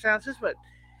circumstances, but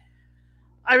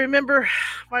I remember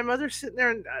my mother sitting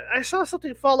there, and I saw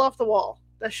something fall off the wall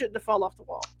that shouldn't have fallen off the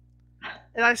wall.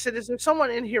 And I said, "Is there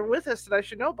someone in here with us that I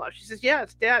should know about?" She says, "Yeah,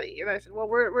 it's Daddy." And I said, "Well,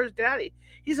 where's Daddy?"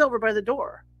 "He's over by the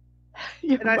door."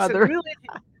 your And I said, mother, "Really?"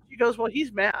 She goes, "Well,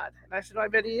 he's mad." And I said, "I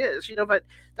bet he is." But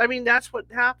I mean, that's what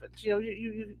happens.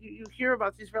 You hear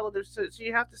about these relatives, so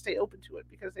you have to stay open to it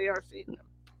because they are seeing them.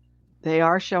 they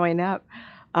are showing up.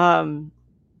 Um,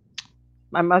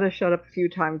 my mother showed up a few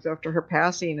times after her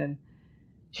passing, and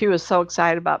she was so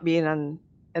excited about being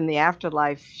in the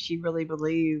afterlife. She really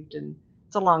believed, and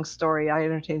it's a long story. I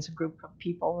entertained a group of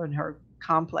people in her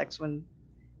complex when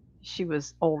she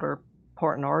was older,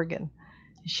 Portland, Oregon.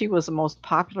 She was the most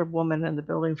popular woman in the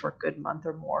building for a good month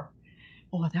or more.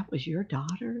 Oh, that was your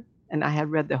daughter? And I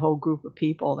had read the whole group of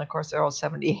people, and of course they're all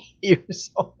 78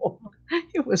 years old.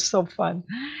 It was so fun.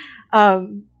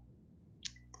 Um,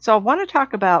 so I want to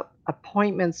talk about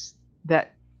appointments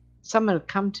that someone have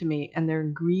come to me and they're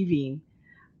grieving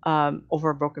over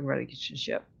a broken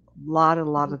relationship. A lot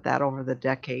Mhm. of that over the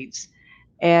decades,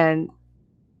 and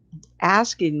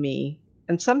asking me.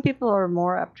 And some people are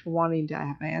more up to wanting to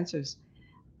have answers,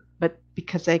 but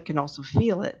because they can also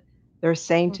feel it, they're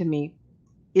saying Mhm. to me,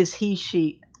 "Is he,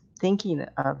 she thinking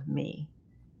of me?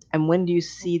 And when do you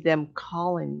see them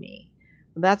calling me?"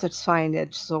 Well, that's a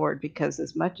fine-edged sword because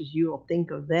as much as you will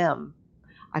think of them,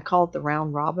 I call it the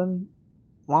round robin,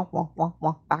 wonk, wonk, wonk,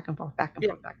 wonk, back and forth, back and Yeah.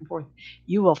 forth, back and forth.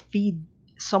 You will feed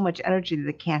so much energy that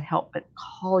they can't help but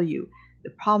call you.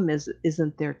 The problem is, it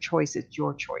isn't their choice, it's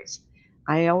your choice.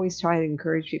 I always try to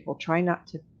encourage people, try not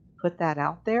to put that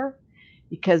out there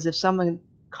because if someone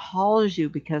calls you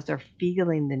because they're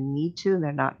feeling the need to and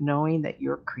they're not knowing that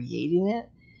you're creating it,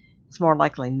 it's more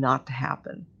likely not to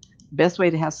happen. Best way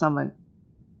to have someone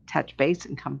touch base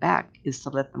and come back is to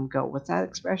let them go. What's that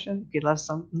expression? If you love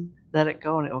something, let it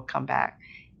go and it will come back.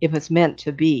 If it's meant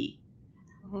to be.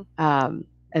 Mhm.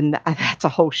 And that's a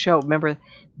whole show. Remember,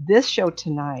 this show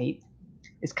tonight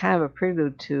is kind of a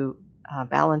prelude to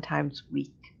Valentine's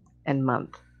week and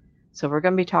month. So we're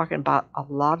going to be talking about a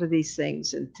lot of these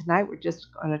things. And tonight we're just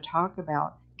going to talk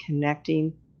about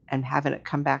connecting and having it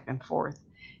come back and forth.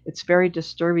 It's very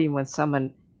disturbing when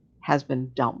someone has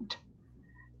been dumped.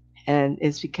 And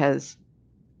it's because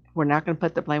we're not going to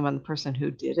put the blame on the person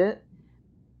who did it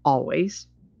always.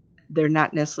 They're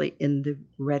not necessarily in the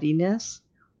readiness,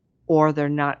 or they're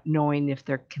not knowing if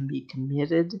they can be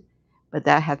committed. But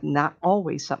that has not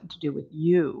always something to do with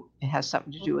you. It has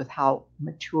something to do with how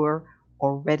mature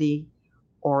or ready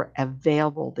or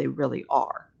available they really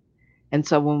are. And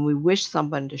so when we wish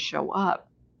someone to show up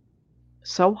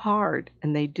so hard,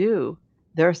 and they do,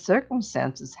 their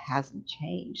circumstances hasn't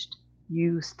changed.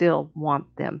 You still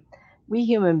want them. We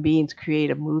human beings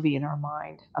create a movie in our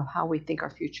mind of how we think our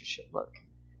future should look.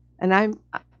 And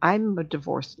I'm a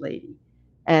divorced lady,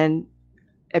 and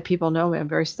people know me. I'm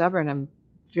very stubborn. I'm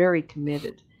very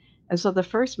committed. And so the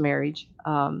first marriage,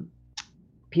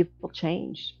 people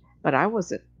changed, but I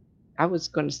wasn't. I was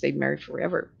going to stay married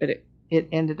forever, but it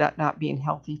ended up not being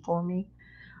healthy for me.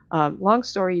 Long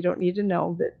story, you don't need to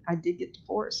know, but I did get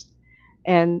divorced.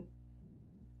 And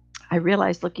I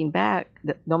realized looking back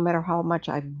that no matter how much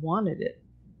I wanted it,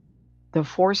 the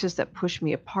forces that pushed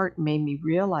me apart made me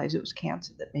realize it was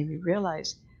cancer that made me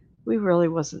realize we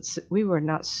were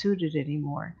not suited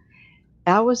anymore.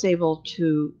 I was able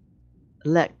to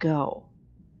let go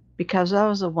because I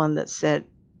was the one that said,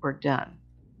 we're done.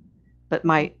 But Mhm.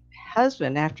 my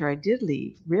husband, after I did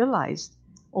leave, realized,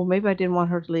 well, maybe I didn't want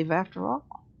her to leave after all.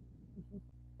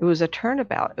 It was a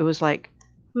turnabout. It was like,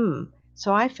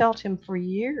 So I felt him for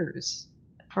years,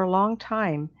 for a long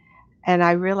time. And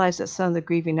I realized that some of the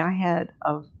grieving I had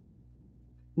of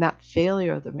not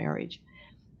failure of the marriage,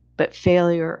 but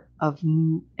failure of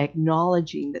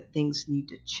acknowledging that things need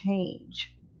to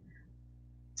change.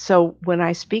 So when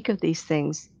I speak of these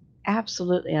things,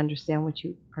 absolutely understand what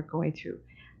you are going through.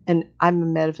 And I'm a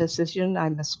metaphysician,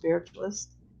 I'm a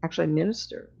spiritualist, actually a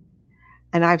minister.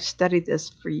 And I've studied this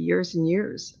for years and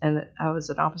years. And I was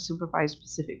an office supervisor at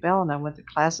Pacific Bell, and I went to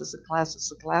classes and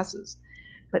classes and classes.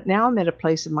 But now I'm at a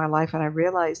place in my life, and I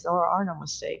realize there are no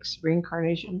mistakes.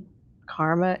 Reincarnation,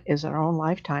 karma is our own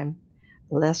lifetime.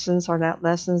 Lessons are not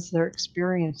lessons, they're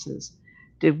experiences.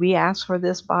 Did we ask for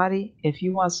this body? If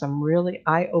you want some really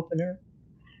eye opener,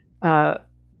 uh,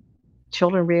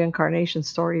 children reincarnation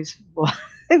stories will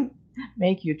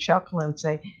make you chuckle and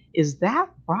say, is that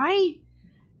right?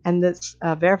 And this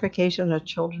verification of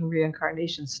children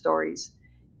reincarnation stories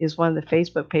is one of the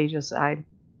Facebook pages I'm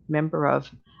a member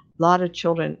of. A lot of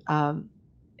children,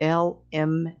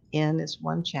 LMN is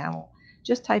one channel.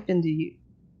 Just type into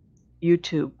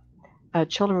YouTube,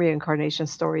 children reincarnation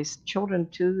stories, children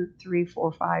 2, 3,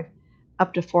 4, 5,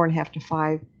 up to 4.5 to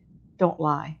 5. Don't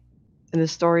lie. And the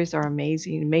stories are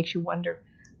amazing. It makes you wonder,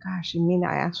 gosh, you mean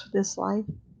I asked for this life?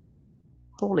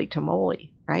 Holy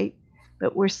tamale, right?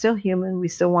 But we're still human. We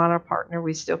still want our partner.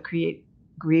 We still create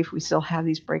grief. We still have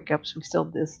these breakups. We still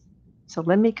this. So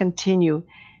let me continue,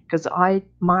 because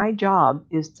my job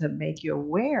is to make you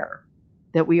aware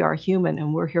that we are human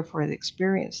and we're here for an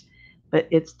experience. But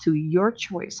it's to your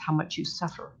choice how much you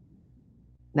suffer,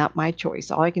 not my choice.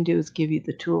 All I can do is give you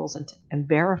the tools and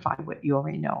verify what you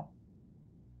already know.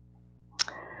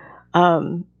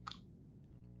 Um,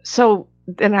 So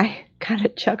then I kind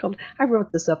of chuckled. I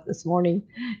wrote this up this morning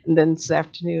and then this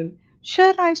afternoon.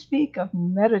 Should I speak of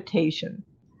meditation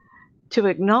to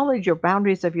acknowledge your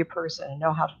boundaries of your person and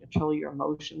know how to control your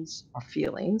emotions or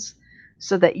feelings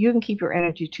so that you can keep your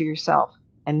energy to yourself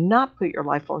and not put your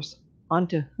life force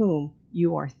onto whom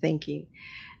you are thinking?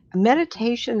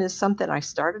 Meditation is something I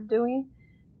started doing,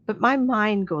 but my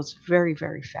mind goes very,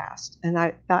 very fast. And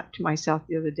I thought to myself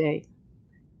the other day,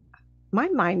 my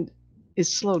mind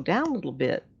is slowed down a little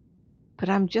bit, but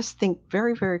I'm just think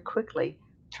very, very quickly.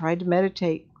 Tried to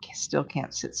meditate, still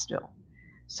can't sit still.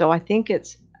 So I think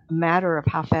it's a matter of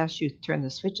how fast you turn the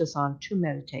switches on to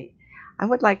meditate. I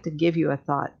would like to give you a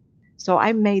thought. So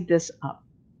I made this up,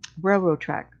 railroad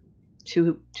track,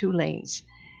 two lanes.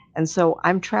 And so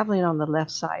I'm traveling on the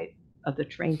left side of the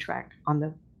train track on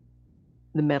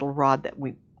the metal rod that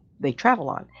they travel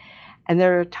on. And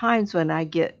there are times when I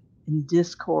get in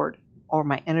discord or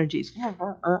my energy's, and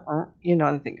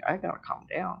I think I gotta calm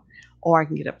down. Or I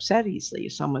can get upset easily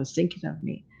if someone's thinking of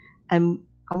me. And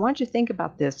I want you to think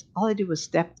about this. All I do is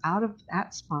step out of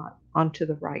that spot onto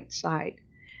the right side.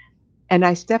 And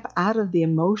I step out of the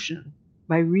emotion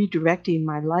by redirecting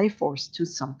my life force to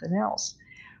something else.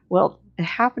 Well, it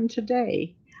happened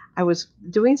today. I was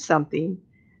doing something,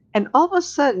 and all of a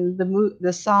sudden,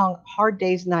 the song "Hard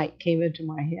Day's Night" came into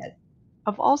my head.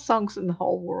 Of all songs in the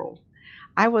whole world,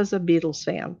 I was a Beatles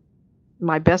fan.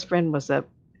 My best friend was a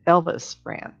Elvis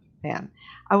fan.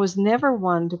 I was never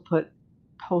one to put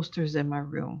posters in my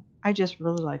room. I just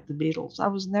really liked the Beatles. I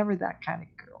was never that kind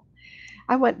of girl.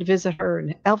 I went to visit her,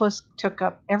 and Elvis took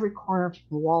up every corner of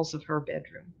the walls of her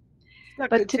bedroom. It's not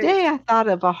But good today taste. I thought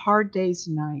of A Hard Day's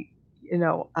Night.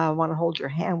 I Want to Hold Your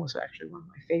Hand was actually one of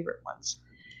my favorite ones.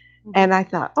 Hmm. And I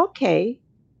thought, okay,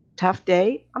 tough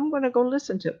day. I'm going to go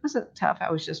listen to it. It wasn't tough.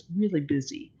 I was just really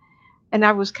busy. And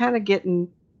I was kind of getting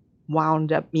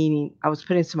wound up, meaning I was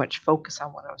putting so much focus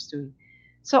on what I was doing.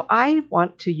 So I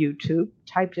went to YouTube,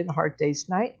 typed in Hard Day's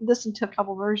Night, listened to a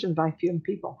couple versions by a few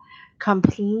people,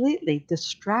 completely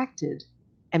distracted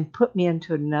and put me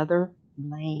into another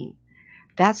lane.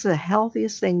 That's the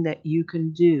healthiest thing that you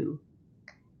can do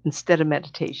instead of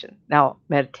meditation. Now,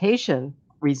 meditation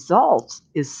results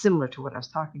is similar to what I was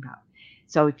talking about.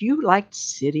 So if you like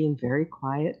sitting very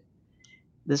quiet,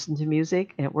 listen to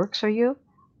music, and it works for you,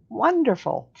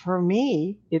 wonderful. For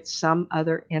me, it's some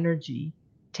other energy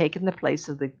taking the place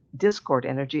of the discord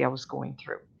energy I was going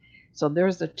through. So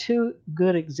there's the two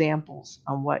good examples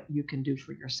on what you can do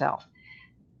for yourself.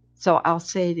 So I'll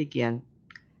say it again.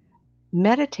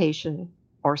 Meditation,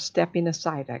 or stepping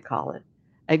aside, I call it,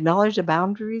 acknowledge the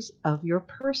boundaries of your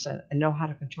person and know how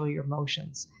to control your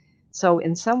emotions. So,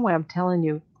 in some way, I'm telling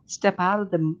you, step out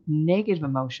of the negative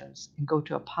emotions and go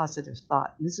to a positive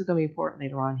thought. And this is going to be important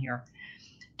later on here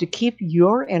to keep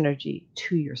your energy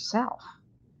to yourself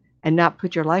and not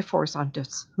put your life force onto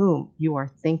whom you are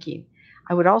thinking.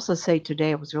 I would also say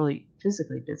today I was really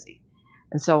physically busy.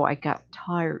 And so I got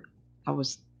tired. I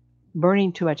was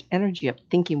burning too much energy up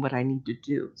thinking what I need to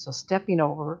do. So stepping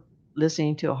over,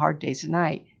 listening to A Hard Day's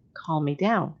Night, calmed me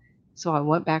down. So I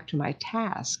went back to my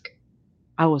task.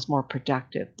 I was more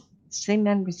productive. Same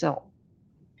end result.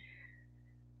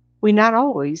 We not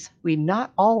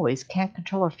always can't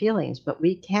control our feelings, but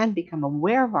we can become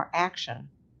aware of our action.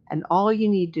 And all you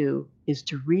need to do is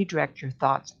to redirect your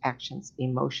thoughts, actions,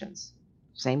 emotions.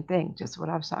 Same thing, just what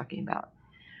I was talking about.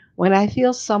 When I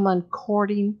feel someone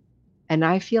courting and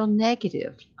I feel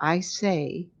negative, I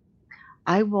say,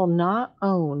 I will not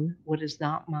own what is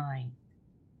not mine.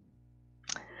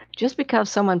 Just because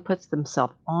someone puts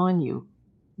themselves on you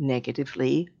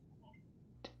negatively,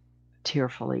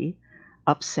 tearfully,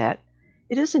 upset,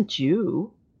 it isn't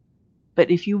you.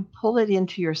 But if you pull it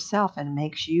into yourself and it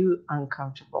makes you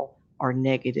uncomfortable or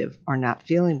negative or not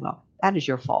feeling well, that is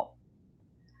your fault.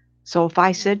 So if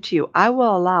I said to you, I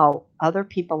will allow other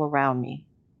people around me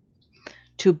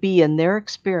to be in their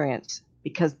experience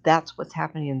because that's what's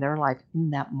happening in their life in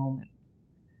that moment.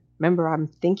 Remember, I'm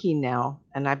thinking now,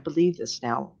 and I believe this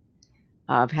now.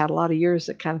 I've had a lot of years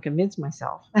to kind of convince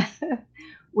myself.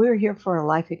 We're here for a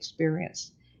life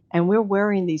experience, and we're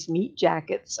wearing these meat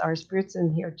jackets. Our spirits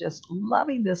in here just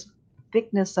loving this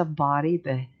thickness of body,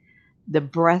 the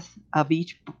breath of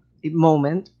each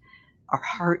moment, our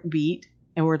heartbeat,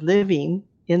 and we're living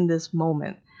in this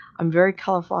moment. I'm very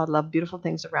colorful. I love beautiful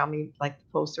things around me, like the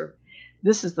poster.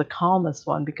 This is the calmest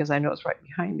one because I know it's right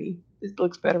behind me. It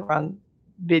looks better on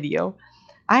video.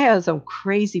 I have some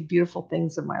crazy, beautiful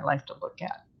things in my life to look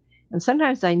at. And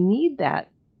sometimes I need that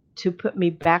to put me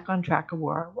back on track of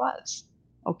where I was.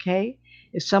 Okay?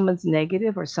 If someone's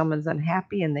negative or someone's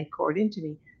unhappy and they cord into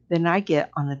me, then I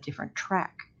get on a different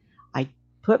track. I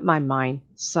put my mind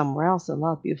somewhere else, and a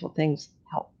lot of beautiful things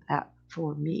help that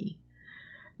for me.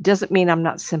 Doesn't mean I'm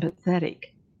not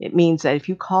sympathetic. It means that if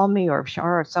you call me or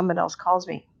if someone else calls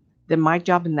me, then my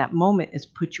job in that moment is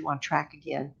put you on track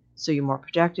again so you're more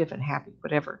productive and happy,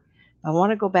 whatever. I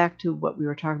want to go back to what we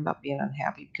were talking about being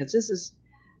unhappy because this is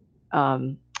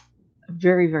um,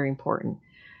 very, very important.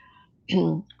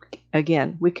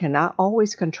 Again, we cannot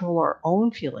always control our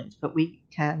own feelings, but we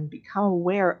can become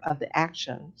aware of the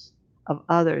actions of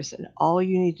others. And all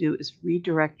you need to do is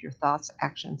redirect your thoughts,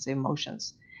 actions,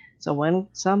 emotions. So when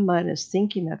someone is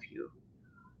thinking of you,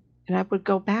 and I would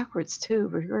go backwards too,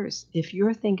 reverse. If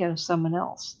you're thinking of someone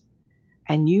else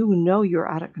and you know you're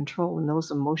out of control in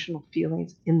those emotional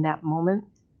feelings in that moment,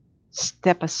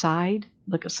 step aside,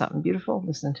 look at something beautiful,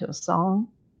 listen to a song,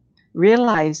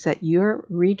 realize that you're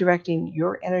redirecting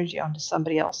your energy onto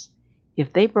somebody else.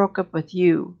 If they broke up with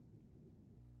you,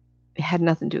 it had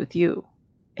nothing to do with you.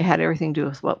 It had everything to do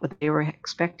with what they were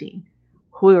expecting,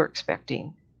 who they were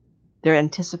expecting, their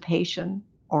anticipation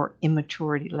or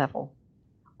immaturity level,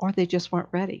 or they just weren't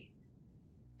ready.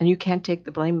 And you can't take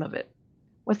the blame of it.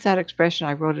 What's that expression?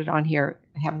 I wrote it on here.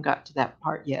 I haven't got to that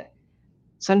part yet.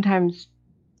 Sometimes,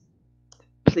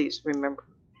 please remember,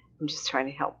 I'm just trying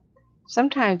to help.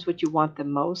 Sometimes what you want the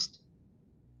most,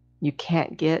 you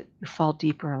can't get, you fall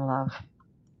deeper in love.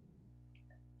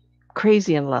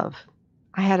 Crazy in love.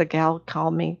 I had a gal call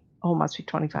me, oh, must be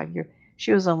 25 years.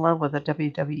 She was in love with a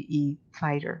WWE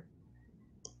fighter.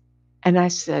 And I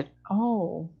said,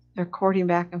 oh. They're courting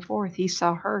back and forth. He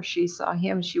saw her, she saw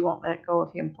him. She won't let go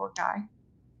of him, poor guy.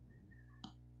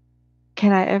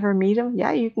 Can I ever meet him?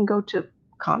 Yeah, you can go to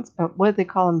what do they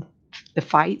call them? The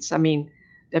fights. I mean,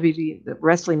 the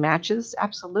wrestling matches.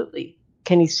 Absolutely.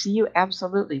 Can he see you?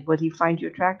 Absolutely. Would he find you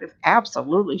attractive?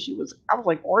 Absolutely. I was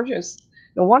like gorgeous.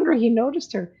 No wonder he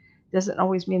noticed her. Doesn't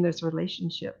always mean there's a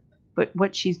relationship. But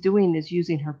what she's doing is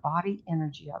using her body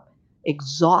energy up,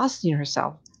 exhausting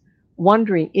herself,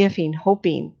 wondering if and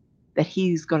hoping that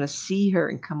he's going to see her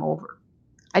and come over.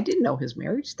 I didn't know his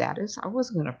marriage status. I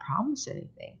wasn't going to promise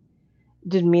anything. It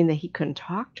didn't mean that he couldn't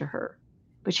talk to her,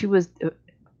 but she was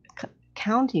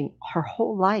counting her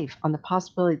whole life on the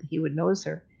possibility that he would notice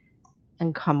her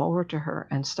and come over to her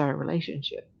and start a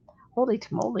relationship. Holy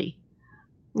moly.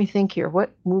 Let me think here.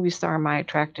 What movie star am I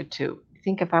attracted to? You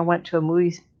think if I went to a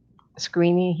movie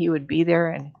screening, he would be there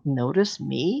and notice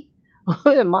me? Who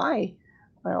am I?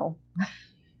 Well,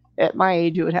 at my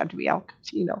age, it would have to be Al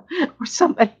Pacino or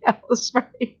somebody else,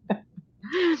 right?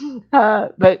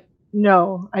 But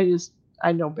no,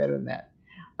 I know better than that.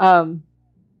 Um,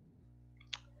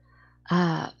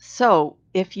 so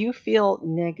if you feel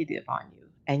negative on you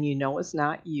and you know it's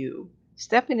not you,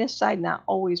 stepping aside not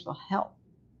always will help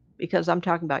because I'm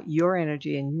talking about your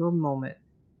energy and your moment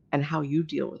and how you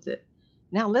deal with it.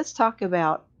 Now let's talk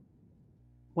about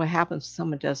what happens if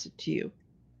someone does it to you.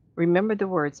 Remember the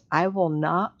words, I will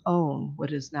not own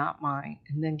what is not mine,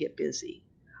 and then get busy.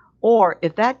 Or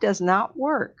if that does not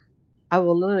work, I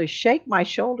will literally shake my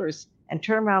shoulders and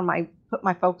turn around put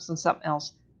my focus on something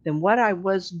else than what I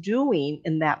was doing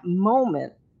in that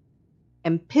moment,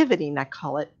 and pivoting, I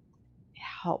call it,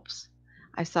 helps.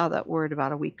 I saw that word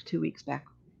about a week, 2 weeks back.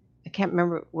 I can't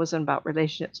remember, it wasn't about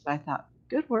relationships, but I thought,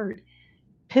 good word.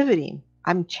 Pivoting.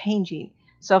 I'm changing.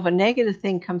 So if a negative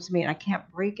thing comes to me and I can't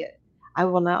break it, I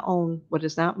will not own what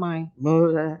is not mine.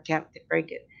 I can't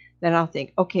break it. Then I'll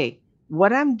think, okay,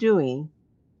 what I'm doing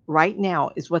right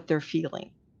now is what they're feeling.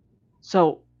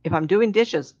 So if I'm doing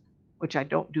dishes, which I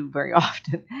don't do very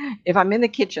often, if I'm in the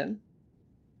kitchen,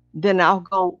 then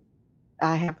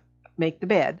I have make the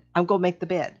bed. I'll go make the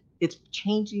bed. It's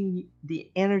changing the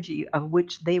energy of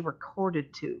which they were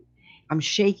corded to. I'm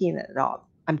shaking it off.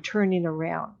 I'm turning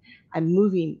around. I'm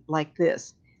moving like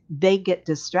this. They get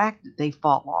distracted. They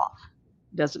fall off.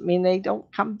 Doesn't mean they don't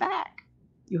come back.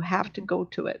 You have to go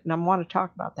to it. And I want to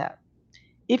talk about that.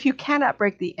 If you cannot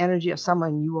break the energy of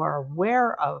someone you are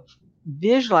aware of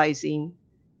visualizing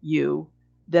you,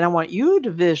 then I want you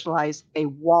to visualize a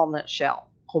walnut shell.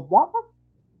 A walnut?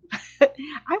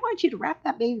 I want you to wrap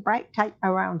that baby right tight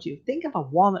around you. Think of a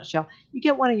walnut shell. You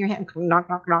get one in your hand, knock,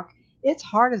 knock, knock. It's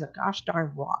hard as a gosh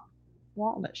darn rock.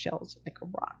 Walnut shells like a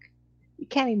rock. You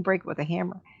can't even break it with a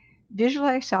hammer.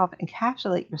 Visualize yourself,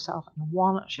 encapsulate yourself in a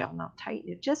walnut shell. Now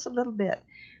tighten it just a little bit.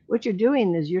 What you're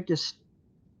doing is you're just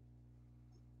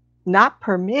not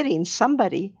permitting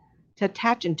somebody to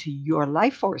attach into your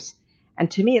life force. And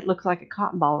to me, it looks like a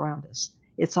cotton ball around us.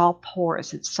 It's all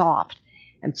porous, it's soft.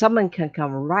 And someone can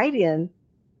come right in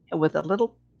with a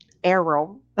little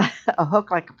arrow, a hook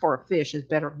like for a fish is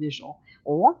better visual.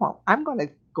 Well, I'm going to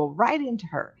go right into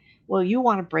her. Well, you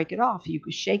want to break it off. You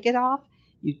could shake it off.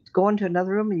 You go into another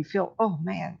room and you feel, oh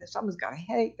man, someone's got a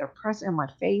headache. They're pressing on my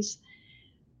face.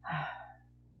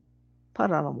 Put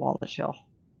on a walnut shell.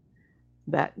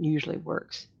 That usually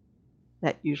works.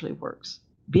 That usually works.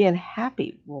 Being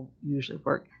happy will usually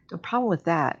work. The problem with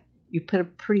that, you put a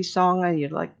pretty song on, you're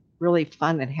like really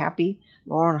fun and happy,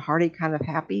 Lauren Hardy kind of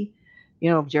happy,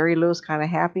 Jerry Lewis kind of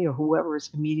happy, or whoever is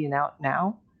comedian out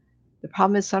now. The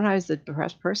problem is sometimes the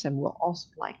depressed person will also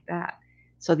like that.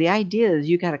 So the idea is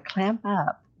you got to clamp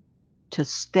up to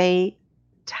stay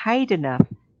tight enough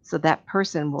so that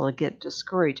person will get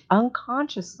discouraged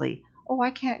unconsciously. Oh,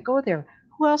 I can't go there.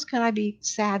 Who else can I be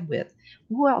sad with?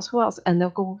 Who else? Who else? And they'll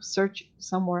go search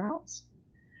somewhere else.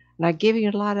 And I gave you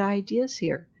a lot of ideas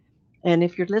here. And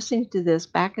if you're listening to this,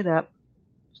 back it up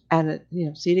and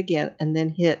see it again, and then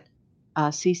hit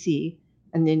CC,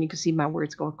 and then you can see my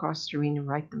words go across the screen and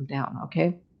write them down.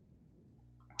 Okay.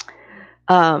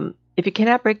 If you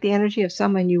cannot break the energy of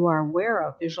someone you are aware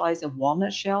of, visualize a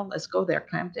walnut shell. Let's go there.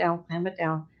 Clamp it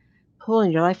down,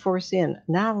 pulling your life force in,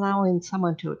 not allowing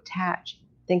someone to attach.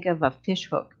 Think of a fish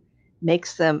hook.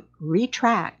 Makes them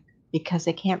retract because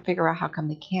they can't figure out how come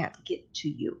they can't get to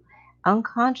you.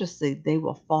 Unconsciously, they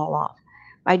will fall off.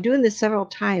 By doing this several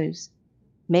times,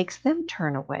 makes them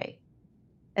turn away,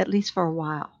 at least for a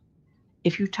while.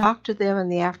 If you talk to them in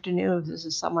the afternoon, if this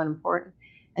is someone important,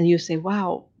 and you say,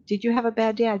 wow, did you have a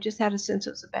bad day? I just had a sense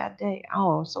it was a bad day.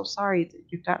 Oh, I'm so sorry that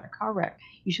you got in a car wreck.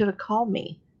 You should have called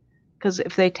me. Because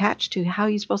if they attach to, how are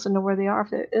you supposed to know where they are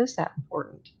if it is that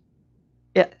important?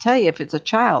 Tell you, if it's a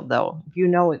child, though, if you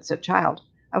know it's a child,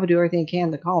 I would do everything I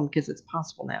can to call them because it's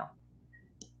possible now.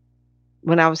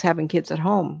 When I was having kids at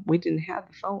home, we didn't have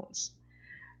the phones.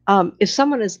 If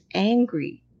someone is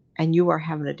angry and you are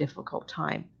having a difficult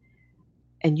time,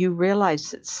 and you realize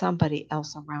that somebody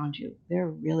else around you, they're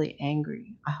really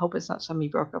angry. I hope it's not somebody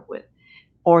you broke up with.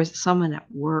 Or is it someone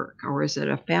at work? Or is it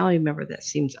a family member that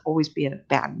seems to always be in a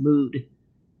bad mood?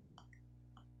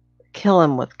 Kill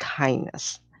them with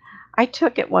kindness. I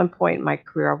took at one point in my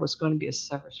career, I was going to be a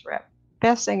service rep.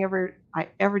 Best thing I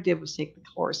ever did was take the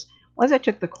course. Once I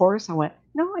took the course, I went,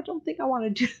 no, I don't think I want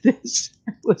to do this.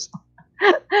 It was,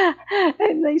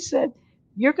 and they said,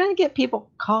 you're going to get people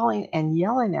calling and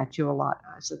yelling at you a lot.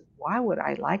 I said, why would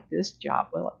I like this job?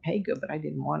 Well, it paid good, but I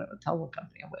didn't want it. A telephone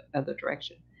company. I went another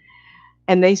direction.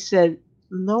 And they said,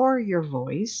 lower your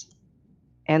voice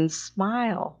and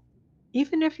smile,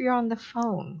 even if you're on the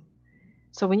phone.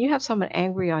 So when you have someone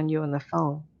angry on you on the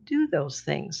phone, do those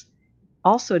things.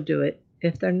 Also do it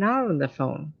if they're not on the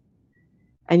phone.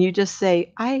 And you just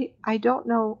say, I don't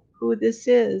know who this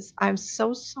is. I'm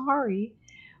so sorry.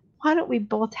 Why don't we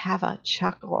both have a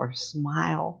chuckle or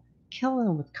smile? Kill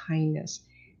them with kindness.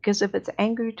 Because if it's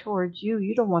angry towards you,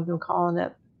 you don't want them calling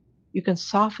it. You can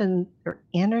soften their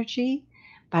energy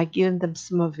by giving them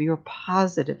some of your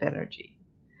positive energy.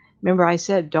 Remember, I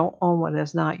said don't own what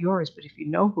is not yours, but if you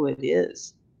know who it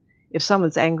is, if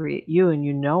someone's angry at you and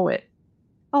you know it,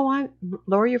 oh, I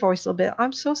lower your voice a little bit.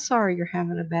 I'm so sorry you're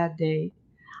having a bad day.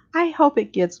 I hope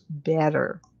it gets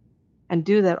better. And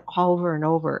do that over and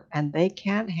over. And they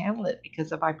can't handle it because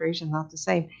the vibration's not the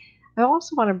same. I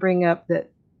also want to bring up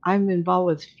that I'm involved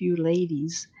with a few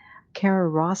ladies,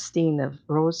 Karen Rothstein of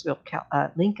Roseville,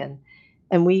 Lincoln,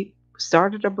 and we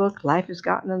started a book, Life Has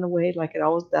Gotten in the Way, like it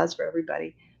always does for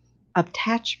everybody.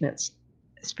 Attachments.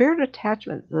 Spirit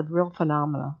attachment is a real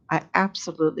phenomenon. I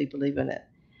absolutely believe in it.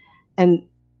 And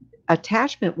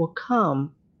attachment will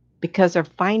come because they're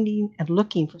finding and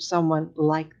looking for someone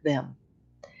like them.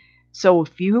 So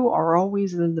if you are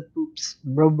always in the boops,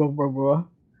 blah, blah, blah, blah,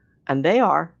 and they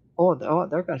are,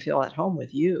 they're going to feel at home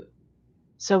with you.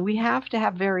 So we have to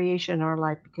have variation in our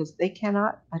life because they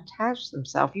cannot attach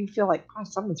themselves. You feel like, oh,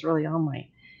 someone's really on my.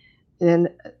 And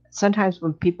sometimes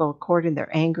when people are courting,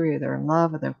 they're angry or they're in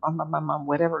love or they're mom,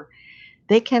 whatever,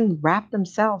 they can wrap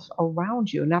themselves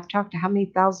around you. And I've talked to how many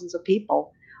thousands of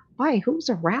people. Why? Who's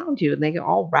around you? And they get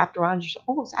all wrapped around you.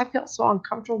 Oh, I felt so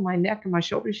uncomfortable in my neck and my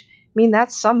shoulders. I mean,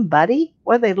 that's somebody.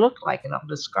 What do they look like? And I'll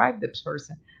describe this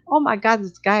person. Oh my God,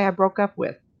 this guy I broke up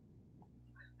with.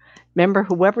 Remember,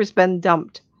 whoever's been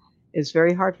dumped, it's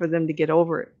very hard for them to get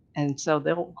over it. And so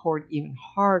they'll court even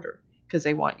harder because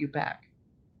they want you back.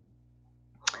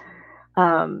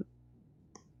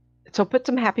 So put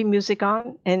some happy music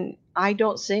on. And I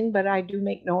don't sing, but I do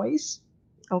make noise.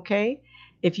 Okay?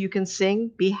 If you can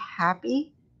sing, be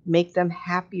happy, make them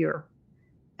happier.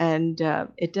 And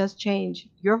it does change.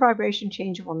 Your vibration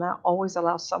change will not always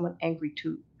allow someone angry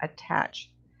to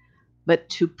attach, but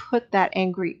to put that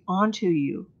angry onto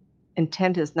you,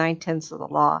 intent is 9/10 of the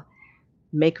law,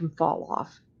 make them fall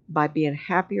off by being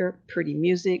happier, pretty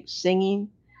music, singing,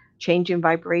 changing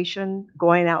vibration,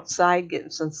 going outside,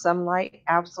 getting some sunlight.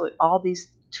 Absolutely, all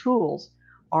these tools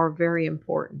are very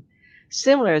important.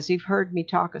 Similar, as you've heard me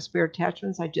talk of spirit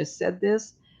attachments, I just said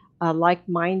this. Like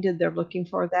minded, they're looking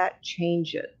for that,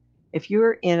 change it. If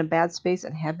you're in a bad space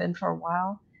and have been for a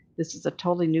while, this is a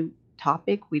totally new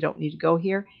topic. We don't need to go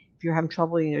here. If you're having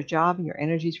trouble in your job and your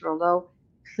energy's real low,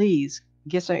 please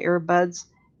get some earbuds,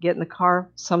 get in the car,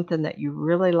 something that you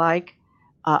really like,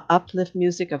 uplift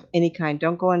music of any kind.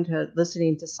 Don't go into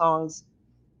listening to songs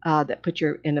that put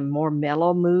you in a more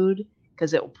mellow mood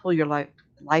because it will pull your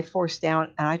life force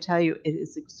down. And I tell you, it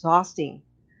is exhausting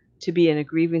to be in a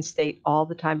grieving state all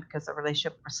the time because of a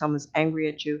relationship where someone's angry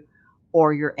at you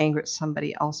or you're angry at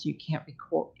somebody else. You can't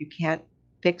record, you can't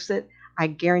fix it. I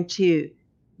guarantee you,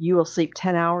 you will sleep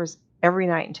 10 hours every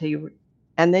night until you,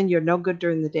 and then you're no good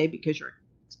during the day because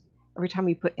every time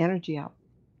you put energy out,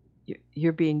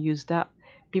 you're being used up.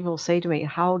 People will say to me,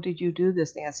 how did you do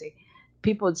this, Nancy?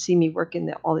 People would see me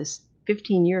working all this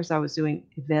 15 years I was doing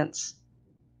events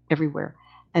everywhere.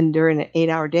 And during an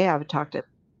 8-hour day, I would talk to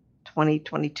 20,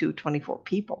 22, 24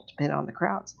 people, depending on the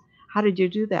crowds. How did you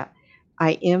do that?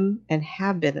 I am and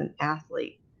have been an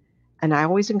athlete. And I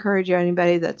always encourage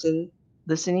anybody that's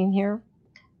listening here,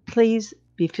 please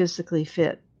be physically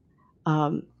fit.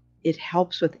 It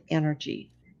helps with energy.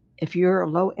 If you're a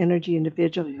low energy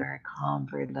individual, you're very calm,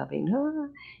 very loving, you're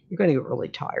going to get really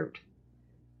tired.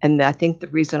 And I think the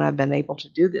reason I've been able to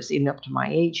do this, even up to my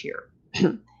age here,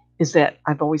 is that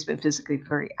I've always been physically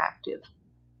very active.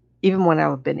 Even when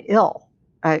I've been ill,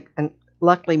 and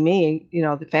luckily me,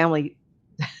 the family,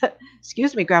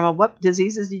 excuse me, Grandma, what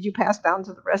diseases did you pass down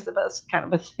to the rest of us? Kind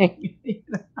of a thing.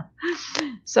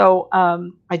 So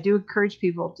I do encourage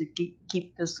people to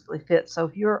keep physically fit. So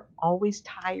if you're always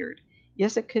tired,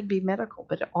 yes, it could be medical,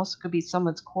 but it also could be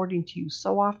someone's courting to you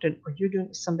so often, or you're doing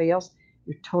it to somebody else,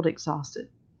 you're totally exhausted.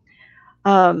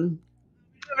 Um,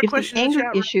 I have a if the question in the anger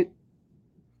chat issue,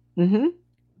 hmm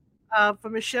for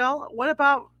Michelle. What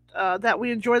about that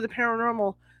we enjoy the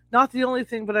paranormal? Not the only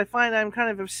thing, but I find I'm kind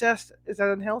of obsessed. Is that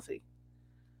unhealthy?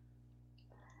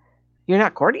 you're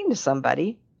not courting to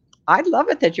somebody. I love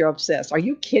it that you're obsessed. Are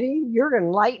you kidding? You're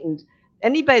enlightened.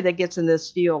 Anybody that gets in this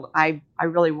field, I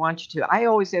really want you to. I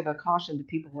always have a caution to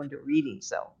people who do readings.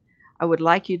 So I would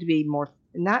like you to be more,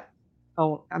 not,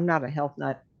 oh, I'm not a health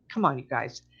nut. Come on, you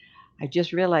guys. I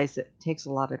just realized it takes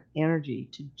a lot of energy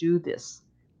to do this,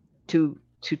 to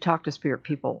talk to spirit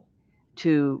people,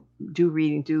 to do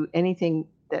reading, do anything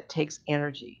that takes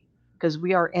energy, because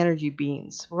we are energy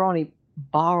beings. We're only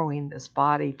borrowing this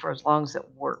body for as long as it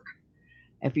work.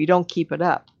 If you don't keep it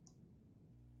up,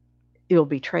 it'll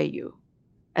betray you.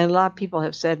 And a lot of people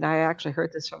have said, and I actually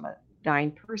heard this from a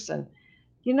dying person,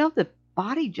 the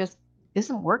body just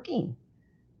isn't working.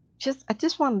 I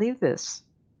just want to leave this.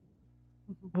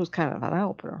 It was kind of an eye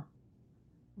opener.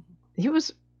 He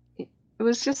was, it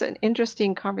was just an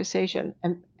interesting conversation,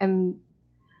 and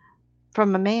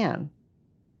from a man.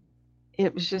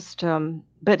 It was just,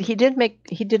 but he did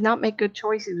not make good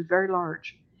choice. He was very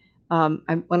large.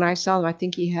 When I saw him, I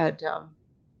think he had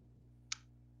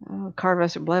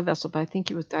cardiovascular blood vessel, but I think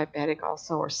he was diabetic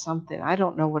also or something. I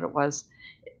don't know what it was.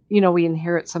 We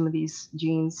inherit some of these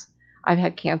genes. I've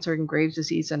had cancer and Graves'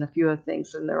 disease and a few other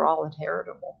things, and they're all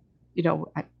inheritable. You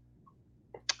know,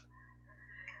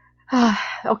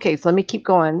 okay, so let me keep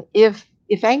going. If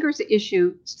anger is the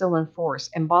issue still in force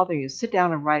and bother you, sit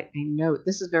down and write a note.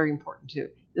 This is very important too.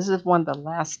 This is one of the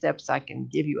last steps I can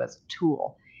give you as a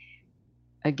tool.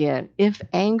 Again, if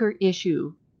anger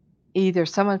issue either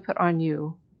someone put on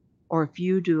you or if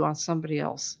you do on somebody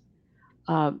else,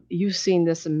 you've seen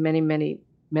this in many, many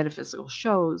metaphysical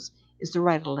shows, is to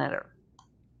write a letter.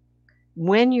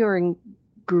 When you're in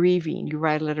grieving, you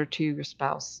write a letter to your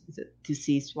spouse, the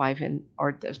deceased wife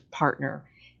or the partner.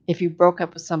 If you broke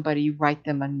up with somebody, you write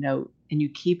them a note and you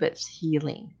keep it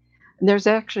healing. And there's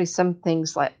actually some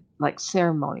things like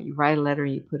ceremony. You write a letter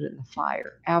and you put it in the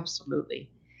fire. Absolutely.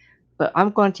 But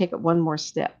I'm going to take it one more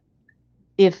step.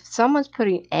 If someone's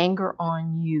putting anger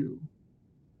on you,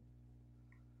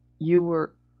 you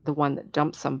were the one that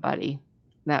dumped somebody,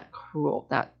 not cruel,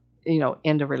 not,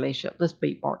 end a relationship. Let's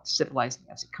be more civilized,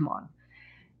 Nancy. Come on.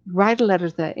 Write a letter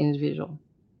to that individual.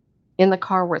 In the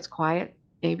car where it's quiet,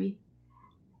 baby,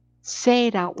 say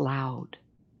it out loud.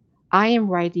 I am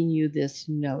writing you this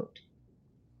note.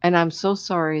 And I'm so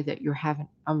sorry that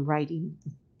I'm writing,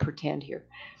 pretend here.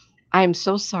 I am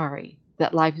so sorry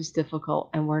that life is difficult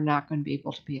and we're not going to be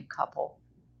able to be a couple.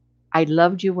 I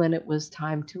loved you when it was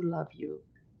time to love you,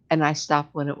 and I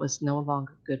stopped when it was no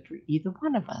longer good for either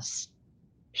one of us.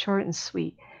 Short and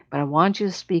sweet, but I want you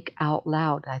to speak out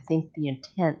loud. I think the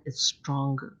intent is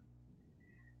stronger.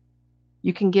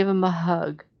 You can give them a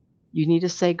hug. You need to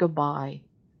say goodbye,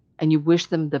 and you wish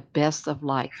them the best of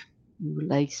life. You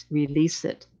release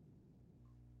it.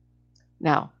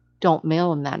 Now, don't mail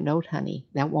them that note, honey.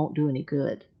 That won't do any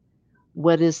good.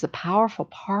 What is the powerful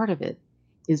part of it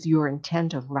is your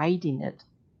intent of writing it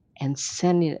and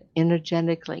sending it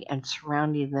energetically and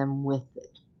surrounding them with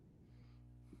it.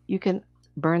 You can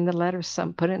burn the letter,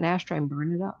 put it in an ashtray and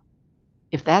burn it up.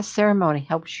 If that ceremony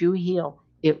helps you heal,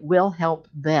 it will help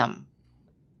them.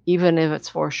 Even if it's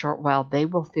for a short while, they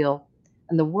will feel,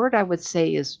 and the word I would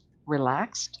say is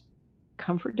relaxed,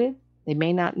 comforted. They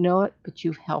may not know it, but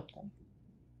you've helped them.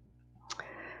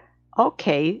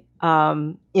 Okay,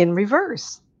 in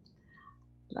reverse.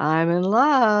 I'm in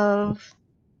love.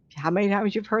 How many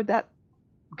times you've heard that?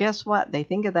 Guess what? They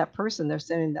think of that person, they're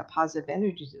sending that positive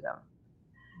energy to them.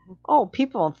 Oh,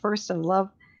 people first in love,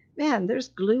 man, there's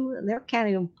glue and they can't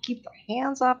even keep their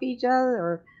hands off each other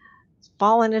or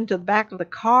falling into the back of the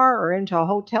car or into a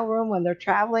hotel room when they're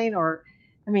traveling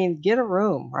get a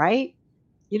room, right?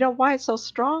 You know why it's so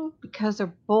strong? Because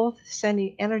they're both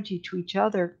sending energy to each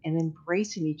other and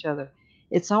embracing each other.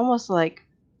 It's almost like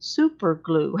super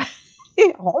glue.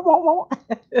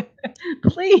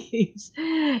 Please.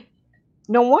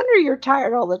 No wonder you're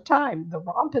tired all the time. The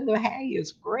romp and the hang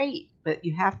is great, but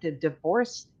you have to not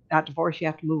divorce, you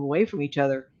have to move away from each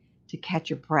other to catch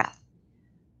your breath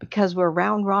because we're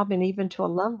round robin even to a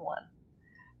loved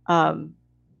one.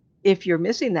 If you're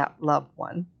missing that loved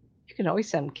one, you can always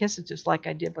send them kisses just like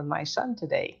I did with my son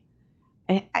today.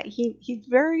 He's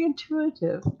very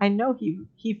intuitive. I know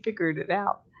he figured it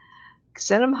out.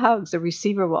 Send him hugs. The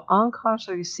receiver will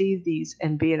unconsciously receive these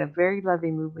and be in a very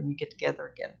loving mood when you get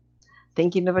together again.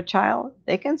 Thinking of a child,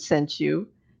 they can send you.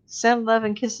 Send love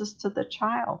and kisses to the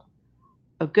child.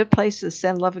 A good place to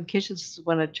send love and kisses is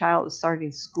when a child is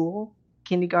starting school,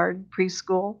 kindergarten,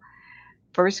 preschool,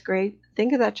 first grade.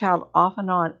 Think of that child off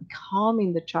and on,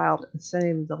 calming the child and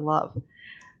sending them the love.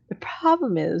 The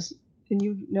problem is, and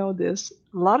you know this,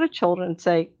 a lot of children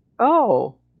say,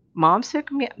 "Oh, mom's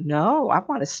picking me up." No, I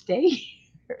want to stay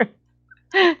here.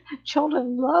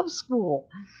 Children love school.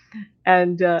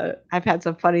 And I've had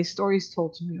some funny stories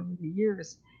told to me over the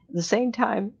years. At the same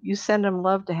time, you send them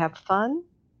love to have fun.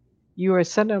 You are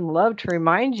sending them love to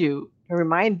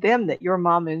remind them that you're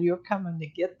mom and you're coming to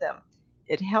get them.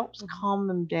 It helps Mhm. calm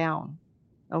them down.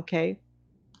 Okay.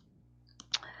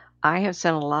 I have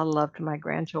sent a lot of love to my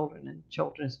grandchildren and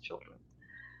children's children.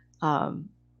 Um,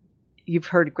 you've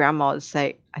heard grandmas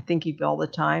say, "I think of you all the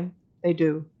time." They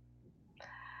do.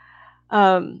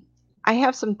 Um, I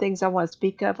have some things I want to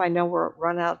speak of. I know we're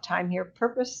run out of time here.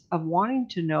 Purpose of wanting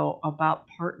to know about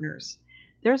partners.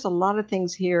 There's a lot of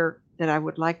things here that I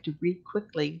would like to read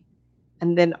quickly,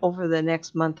 and then over the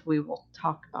next month we will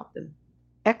talk about them.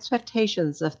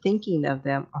 Expectations of thinking of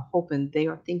them or hoping they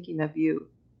are thinking of you.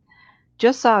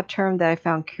 Just saw a term that I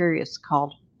found curious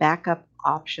called backup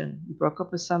option. You broke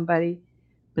up with somebody,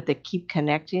 but they keep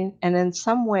connecting, and in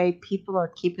some way, people are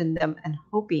keeping them and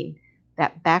hoping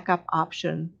that backup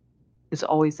option is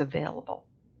always available,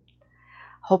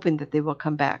 hoping that they will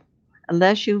come back.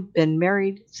 Unless you've been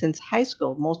married since high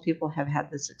school, most people have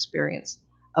had this experience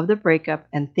of the breakup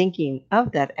and thinking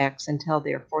of that ex until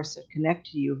they are forced to connect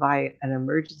to you via an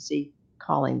emergency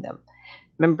calling them.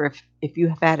 Remember, if you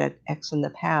have had an ex in the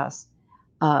past,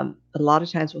 a lot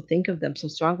of times we'll think of them so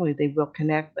strongly they will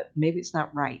connect, but maybe it's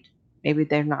not right. Maybe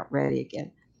they're not ready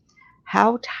again.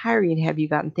 How tiring have you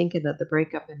gotten thinking of the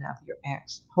breakup and of your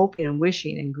ex, hoping and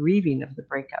wishing and grieving of the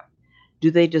breakup?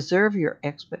 Do they deserve your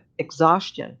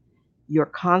exhaustion, your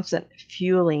constant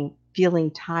feeling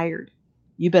tired?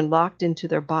 You've been locked into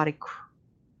their body,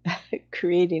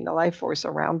 creating a life force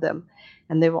around them,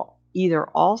 and they will either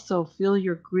also feel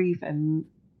your grief and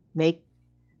make.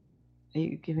 Are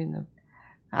you giving them?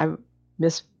 I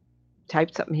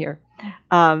mistyped something here.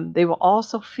 They will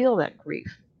also feel that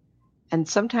grief, and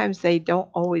sometimes they don't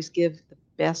always give the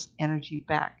best energy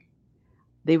back.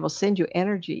 They will send you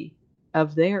energy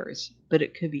of theirs, but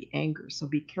it could be anger. So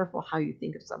be careful how you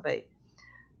think of somebody.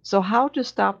 So, how to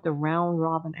stop the round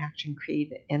robin action,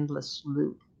 create an endless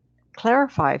loop?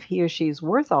 Clarify if he or she is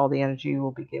worth all the energy you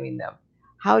will be giving them.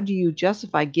 How do you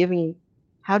justify giving?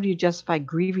 How do you justify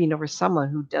grieving over someone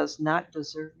who does not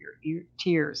deserve your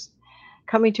tears?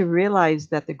 Coming to realize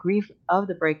that the grief of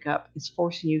the breakup is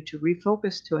forcing you to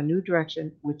refocus to a new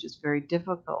direction, which is very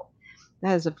difficult.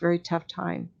 That is a very tough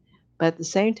time. But at the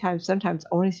same time, sometimes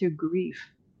only through grief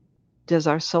does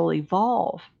our soul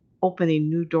evolve, opening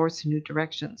new doors to new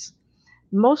directions.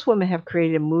 Most women have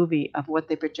created a movie of what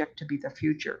they project to be their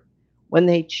future. When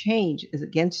they change is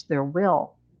against their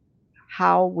will,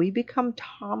 how we become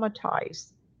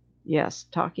traumatized. Yes,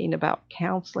 talking about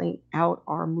counseling out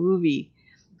our movie.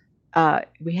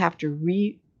 We have to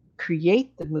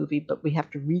recreate the movie, but we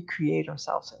have to recreate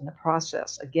ourselves in the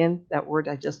process. Again, that word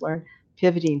I just learned,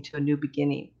 pivoting to a new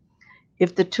beginning.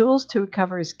 If the tools to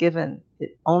recover is given,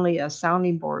 only a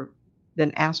sounding board,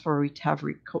 then ask for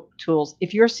recovery tools.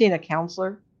 If you're seeing a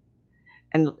counselor,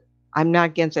 and I'm not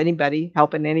against anybody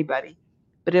helping anybody,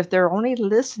 but if they're only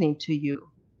listening to you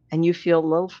and you feel a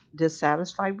little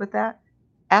dissatisfied with that,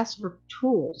 ask for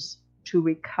tools to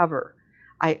recover.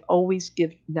 I always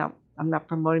give, now, I'm not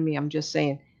promoting me, I'm just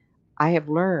saying I have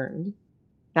learned,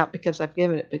 not because I've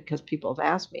given it, because people have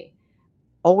asked me,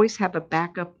 always have a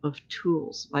backup of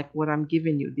tools like what I'm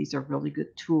giving you. These are really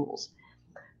good tools.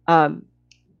 Um,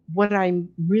 what I'm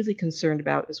really concerned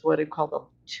about is what I call the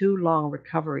too long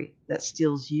recovery that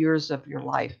steals years of your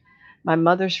life. My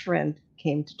mother's friend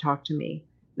came to talk to me.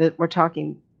 That we're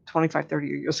talking 25, 30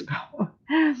 years ago.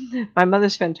 My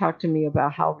mother's friend talked to me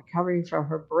about how recovering from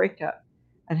her breakup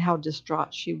and how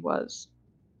distraught she was.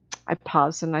 I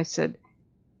paused and I said,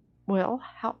 "Well,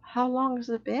 how long has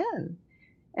it been?"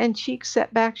 And she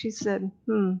sat back, she said,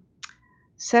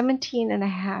 17 and a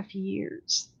half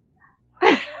years.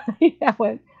 I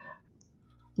went,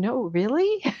 "No,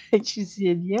 really?" And she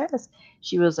said, "Yes."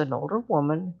 She was an older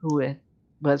woman who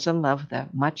was in love with a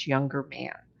much younger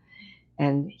man,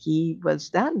 and he was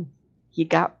done. He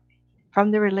got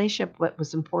from the relationship what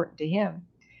was important to him,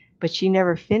 but she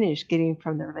never finished getting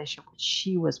from the relationship what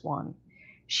she was wanting.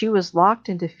 She was locked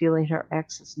into feeling her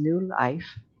ex's new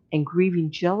life and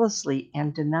grieving jealously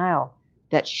and denial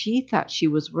that she thought she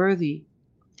was worthy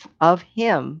of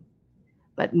him,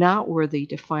 but not worthy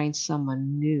to find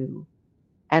someone new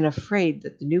and afraid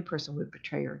that the new person would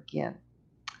betray her again.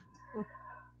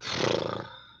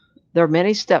 There are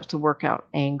many steps to work out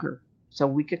anger, so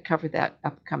we could cover that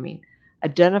upcoming.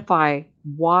 Identify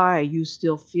why you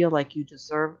still feel like you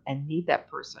deserve and need that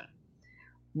person.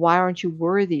 Why aren't you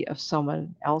worthy of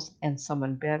someone else and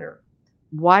someone better?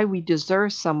 Why we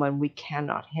deserve someone we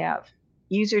cannot have.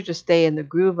 Easier to stay in the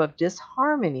groove of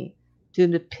disharmony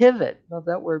than to pivot, well,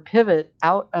 that word pivot,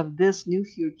 out of this new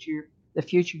future, the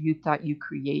future you thought you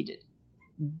created.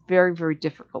 Very, very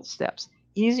difficult steps.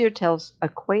 Easier to tell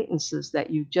acquaintances that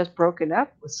you've just broken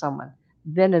up with someone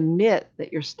than admit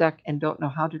that you're stuck and don't know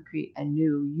how to create a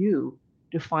new you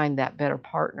to find that better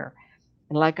partner.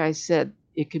 And like I said,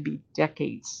 it could be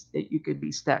decades that you could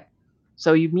be stuck.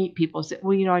 So you meet people and say,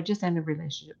 well, I just ended a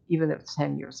relationship, even if it's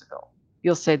 10 years ago.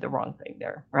 You'll say the wrong thing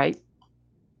there, right?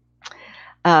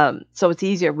 So it's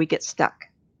easier. We get stuck.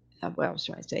 What I was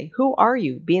trying to say. Who are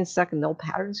you? Being stuck in old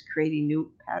patterns, creating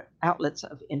new outlets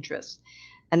of interest.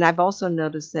 And I've also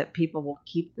noticed that people will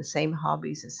keep the same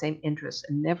hobbies, the same interests,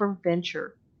 and never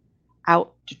venture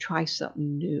out to try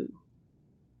something new.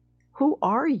 Who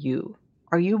are you?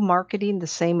 Are you marketing the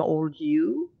same old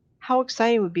you? How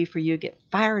exciting would it be for you to get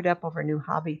fired up over a new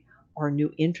hobby or a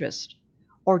new interest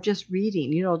or just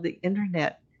reading? The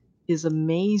internet is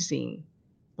amazing.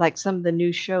 Like some of the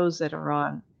new shows that are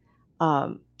on.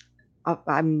 Um,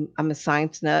 I'm a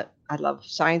science nut. I love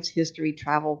science, history,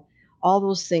 travel, all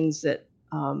those things that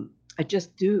I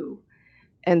just do.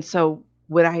 And so,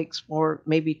 would I explore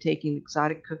maybe taking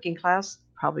exotic cooking class?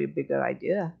 Probably a big good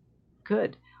idea.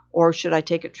 Good. Or should I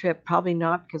take a trip? Probably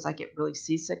not because I get really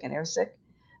seasick and airsick.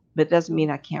 But it doesn't mean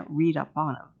I can't read up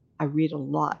on them. I read a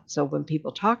lot. So when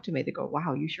people talk to me, they go,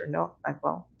 "Wow, you sure know."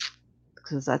 Well,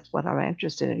 because that's what I'm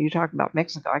interested in. You talk about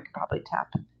Mexico, I could probably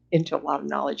tap into a lot of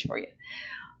knowledge for you.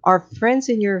 Are friends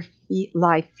in your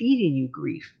life feeding you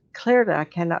grief? Clearly, I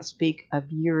cannot speak of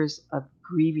years of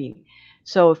grieving.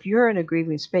 So if you're in a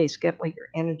grieving space, get what your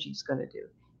energy is going to do.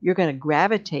 You're going to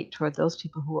gravitate toward those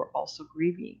people who are also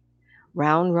grieving.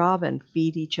 Round robin,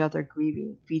 feed each other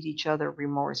grieving, feed each other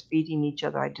remorse, feeding each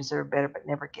other I deserve better but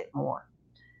never get more.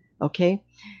 Okay?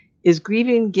 Is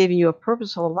grieving giving you a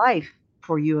purposeful life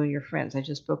for you and your friends? I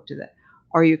just spoke to that.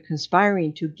 Are you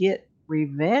conspiring to get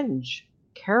revenge?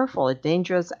 Careful, a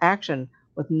dangerous action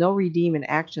with no redeeming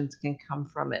actions can come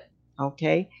from it.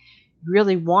 Okay? You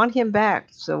really want him back.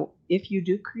 So if you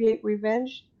do create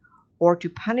revenge or to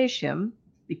punish him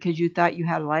because you thought you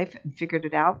had a life and figured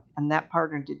it out and that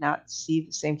partner did not see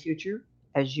the same future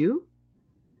as you,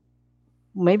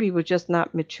 maybe it was just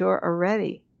not mature or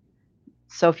ready.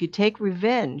 So if you take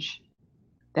revenge,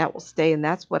 that will stay. And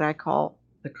that's what I call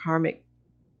the karmic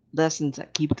lessons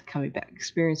that keep coming back,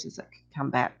 experiences that come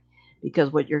back.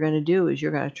 Because what you're going to do is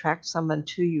you're going to attract someone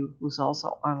to you who's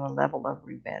also on a level of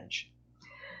revenge.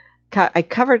 I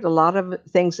covered a lot of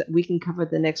things that we can cover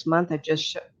the next month. I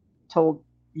just told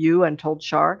you and told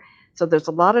Shar. So there's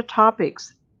a lot of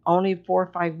topics, only 4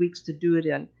 or 5 weeks to do it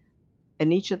in.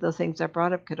 And each of the things I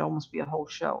brought up could almost be a whole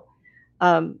show.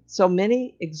 So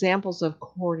many examples of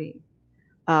courting.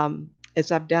 As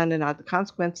I've done, and the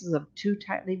consequences of too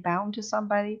tightly bound to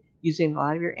somebody, using a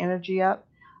lot of your energy up,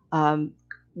 um,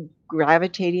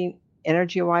 gravitating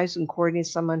energy wise and courting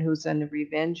someone who's in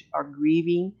revenge or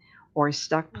grieving or a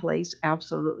stuck place.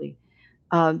 Absolutely.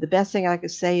 The best thing I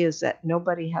could say is that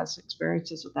nobody has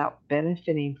experiences without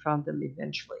benefiting from them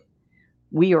eventually.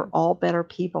 We are all better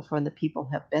people from the people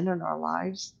who have been in our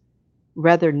lives,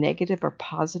 whether negative or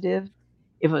positive.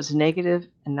 If it was negative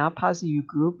and not positive, you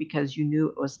grew because you knew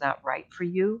it was not right for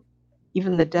you.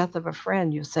 Even the death of a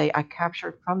friend, you say, I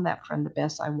captured from that friend the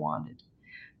best I wanted.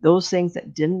 Those things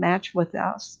that didn't match with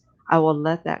us, I will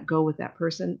let that go with that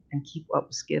person and keep what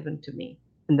was given to me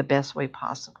in the best way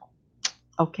possible.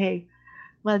 Okay,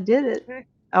 well, I did it. Okay.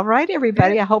 All right,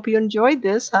 everybody. I hope you enjoyed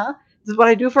this, huh? This is what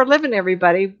I do for a living,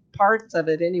 everybody. Parts of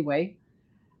it, anyway.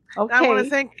 I want to Okay.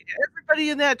 thank everybody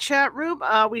in that chat room.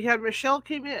 We had Michelle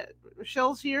came in.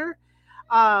 Michelle's here.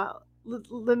 Uh,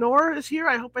 Lenore is here.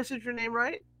 I hope I said your name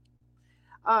right.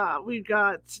 We've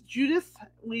got Judith.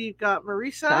 We've got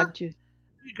Marisa. Got you.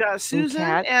 We got And Susan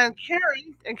Kat. and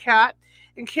Karen and Kat.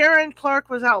 And Karen Clark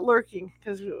was out lurking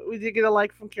because we did get a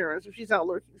like from Karen, so she's out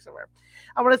lurking somewhere.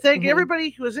 I want to thank Mm-hmm. everybody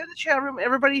who was in the chat room,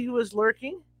 everybody who was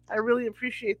lurking. I really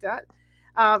appreciate that.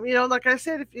 Like I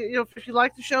said, if you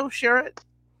like the show, share it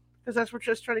because that's what we're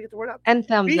just trying to get the word out. And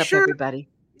thumbs Be up, sure, everybody.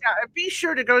 yeah, be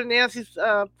sure to go to Nancy's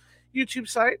YouTube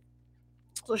site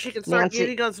so she can start Nancy.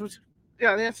 getting on some.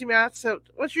 Yeah, Nancy Matz. So,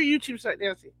 what's your YouTube site,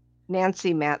 Nancy?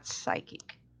 Nancy Matz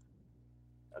Psychic.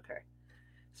 Okay.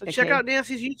 So check Okay. out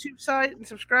Nancy's YouTube site and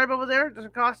subscribe over there. It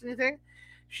doesn't cost anything.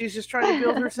 She's just trying to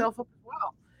build herself up as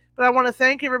well. But I want to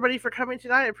thank everybody for coming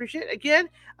tonight. I appreciate it. Again,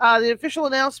 the official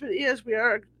announcement is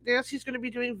Nancy's going to be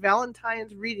doing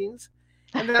Valentine's readings,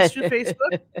 and that's through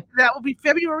Facebook. That will be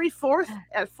February 4th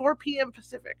at 4 p.m.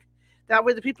 Pacific. That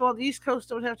way the people on the East Coast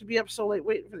don't have to be up so late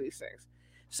waiting for these things.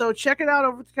 So check it out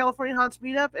over at the California Haunts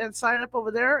Meetup and sign up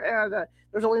over there. And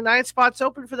there's only 9 spots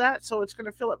open for that, so it's going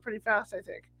to fill up pretty fast, I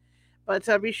think. But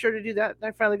be sure to do that.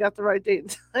 I finally got the right date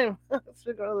and time. It's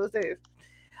been one of those days.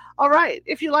 All right.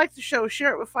 If you like the show,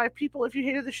 share it with 5 people. If you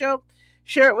hated the show,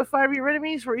 share it with 5 of your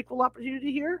enemies. We're equal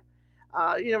opportunity here.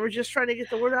 We're just trying to get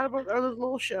the word out about our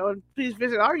little show. And please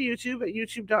visit our YouTube at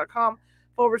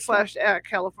youtube.com/at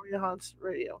California Haunts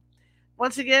Radio.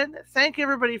 Once again, thank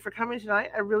everybody for coming tonight.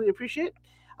 I really appreciate it.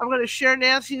 I'm going to share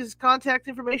Nancy's contact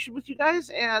information with you guys,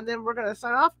 and then we're going to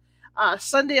sign off.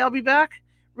 Sunday, I'll be back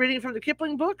reading from the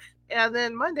Kipling book. And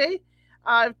then Monday,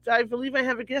 I believe I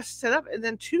have a guest set up. And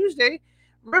then Tuesday,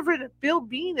 Reverend Bill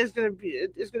Bean is going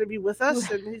to be with us,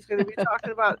 and he's going to be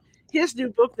talking about his new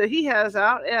book that he has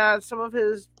out and some of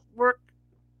his work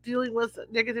dealing with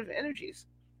negative energies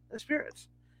and spirits.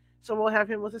 So we'll have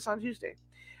him with us on Tuesday.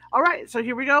 All right, so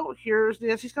here we go. Here's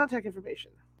Nancy's contact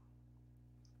information.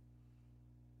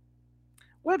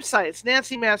 Websites,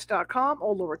 nancymatz.com,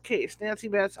 all lowercase,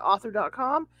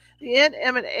 nancymatzauthor.com. The N,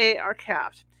 M, and A are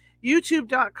capped.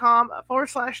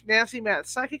 YouTube.com/Nancy Matz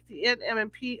Psychic. The N, M,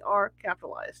 and P are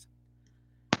capitalized.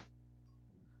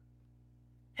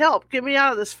 Help, get me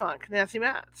out of this funk, Nancy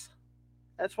Matz.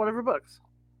 That's one of her books.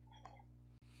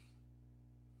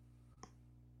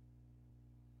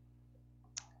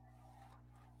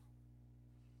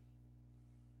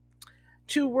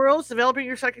 Two Worlds, Developing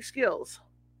Your Psychic Skills.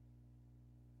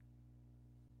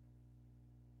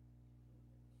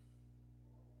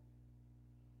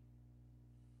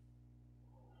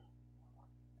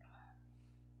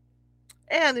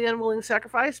 And The Unwilling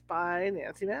Sacrifice by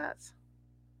Nancy Matz.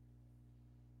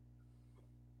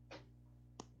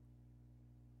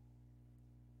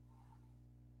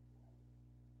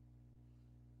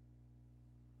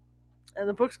 And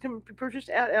the books can be purchased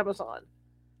at Amazon.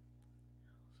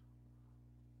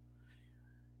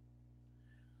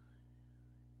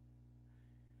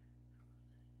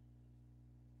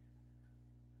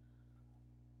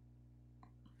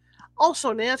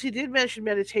 Also, Nancy did mention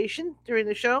meditation during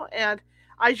the show, and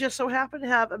I just so happen to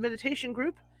have a meditation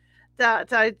group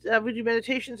that we do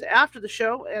meditations after the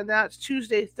show, and that's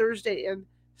Tuesday, Thursday, and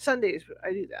Sundays.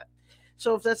 I do that.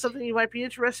 So if that's something you might be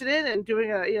interested in and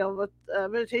doing a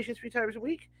meditation 3 times a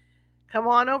week, come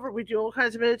on over. We do all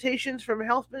kinds of meditations, from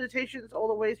health meditations all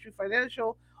the way through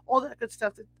financial, all that good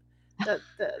stuff that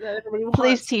everybody wants.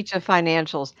 Please teach the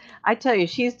financials. I tell you,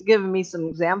 she's given me some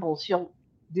examples. She'll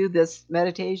do this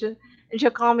meditation, and she'll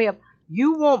call me up.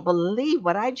 You won't believe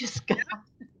what I just got.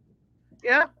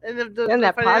 Yeah, and and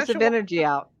that positive energy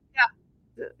out.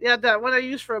 Yeah, that one I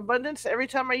use for abundance. Every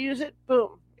time I use it,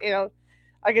 boom, I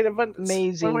get abundance.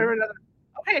 Amazing. One way or another.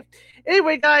 Okay.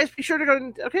 Anyway, guys, be sure to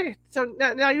go. Okay, so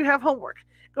now you have homework.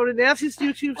 Go to Nancy's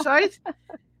YouTube site.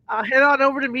 Head on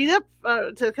over to Meetup,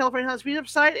 to the California Haunts Meetup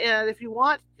site, and if you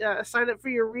want, sign up for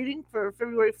your reading for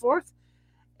February 4th,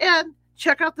 and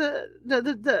check out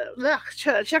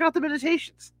check out the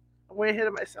meditations. I'm way ahead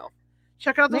of myself.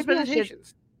 Check out those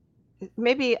meditations.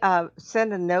 Maybe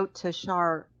send a note to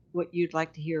Shar what you'd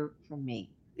like to hear from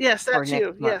me. Yes, that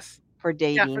too. Yes, for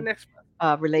dating. Yeah, for next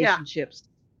month. Relationships.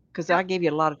 Because I gave you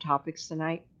a lot of topics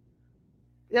tonight.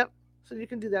 Yep. So you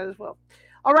can do that as well.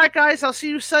 All right, guys. I'll see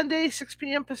you Sunday, 6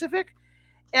 p.m. Pacific.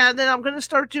 And then I'm going to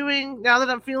start doing, now that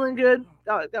I'm feeling good,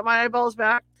 got my eyeballs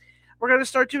back, we're going to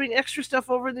start doing extra stuff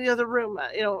over in the other room.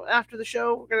 After the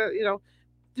show, we're going to,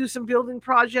 do some building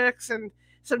projects and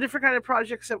some different kind of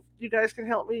projects that you guys can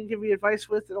help me and give me advice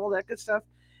with and all that good stuff.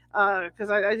 Because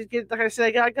I did get, like I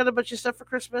said, I got a bunch of stuff for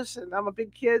Christmas, and I'm a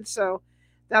big kid, so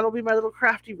that'll be my little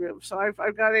crafty room. So I've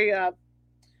got a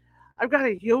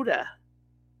Yoda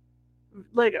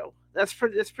Lego. That's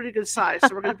pretty good size.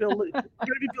 So we're gonna be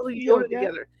building Yoda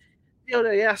together.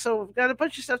 Yoda, yeah. So we've got a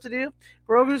bunch of stuff to do.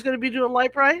 Grogu's gonna be doing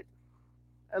Light Bright.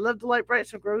 I love the Light Bright,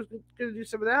 so Grogu's gonna do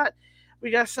some of that. We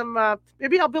got some.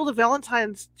 Maybe I'll build a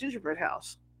Valentine's gingerbread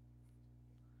house.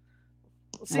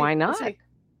 We'll see. Why not? Yeah,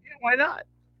 why not?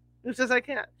 Who says I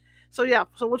can't? So yeah,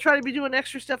 so we'll try to be doing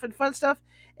extra stuff and fun stuff,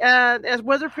 and as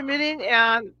weather permitting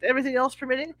and everything else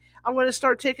permitting, I'm going to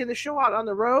start taking the show out on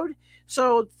the road.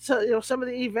 So some of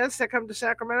the events that come to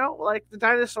Sacramento, like the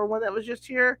dinosaur one that was just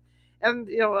here, and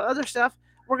other stuff,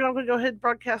 we're going to go ahead and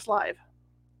broadcast live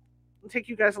and take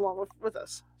you guys along with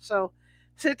us. So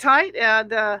sit tight,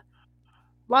 and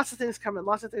lots of things coming.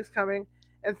 Lots of things coming.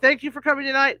 And thank you for coming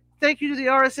tonight. Thank you to the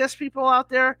RSS people out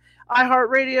there,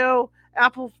 iHeartRadio,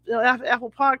 Apple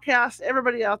Podcasts,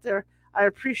 everybody out there. I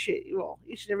appreciate you all,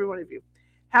 each and every one of you.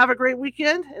 Have a great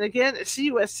weekend. And again, see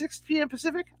you at 6 p.m.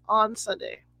 Pacific on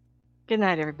Sunday. Good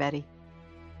night, everybody.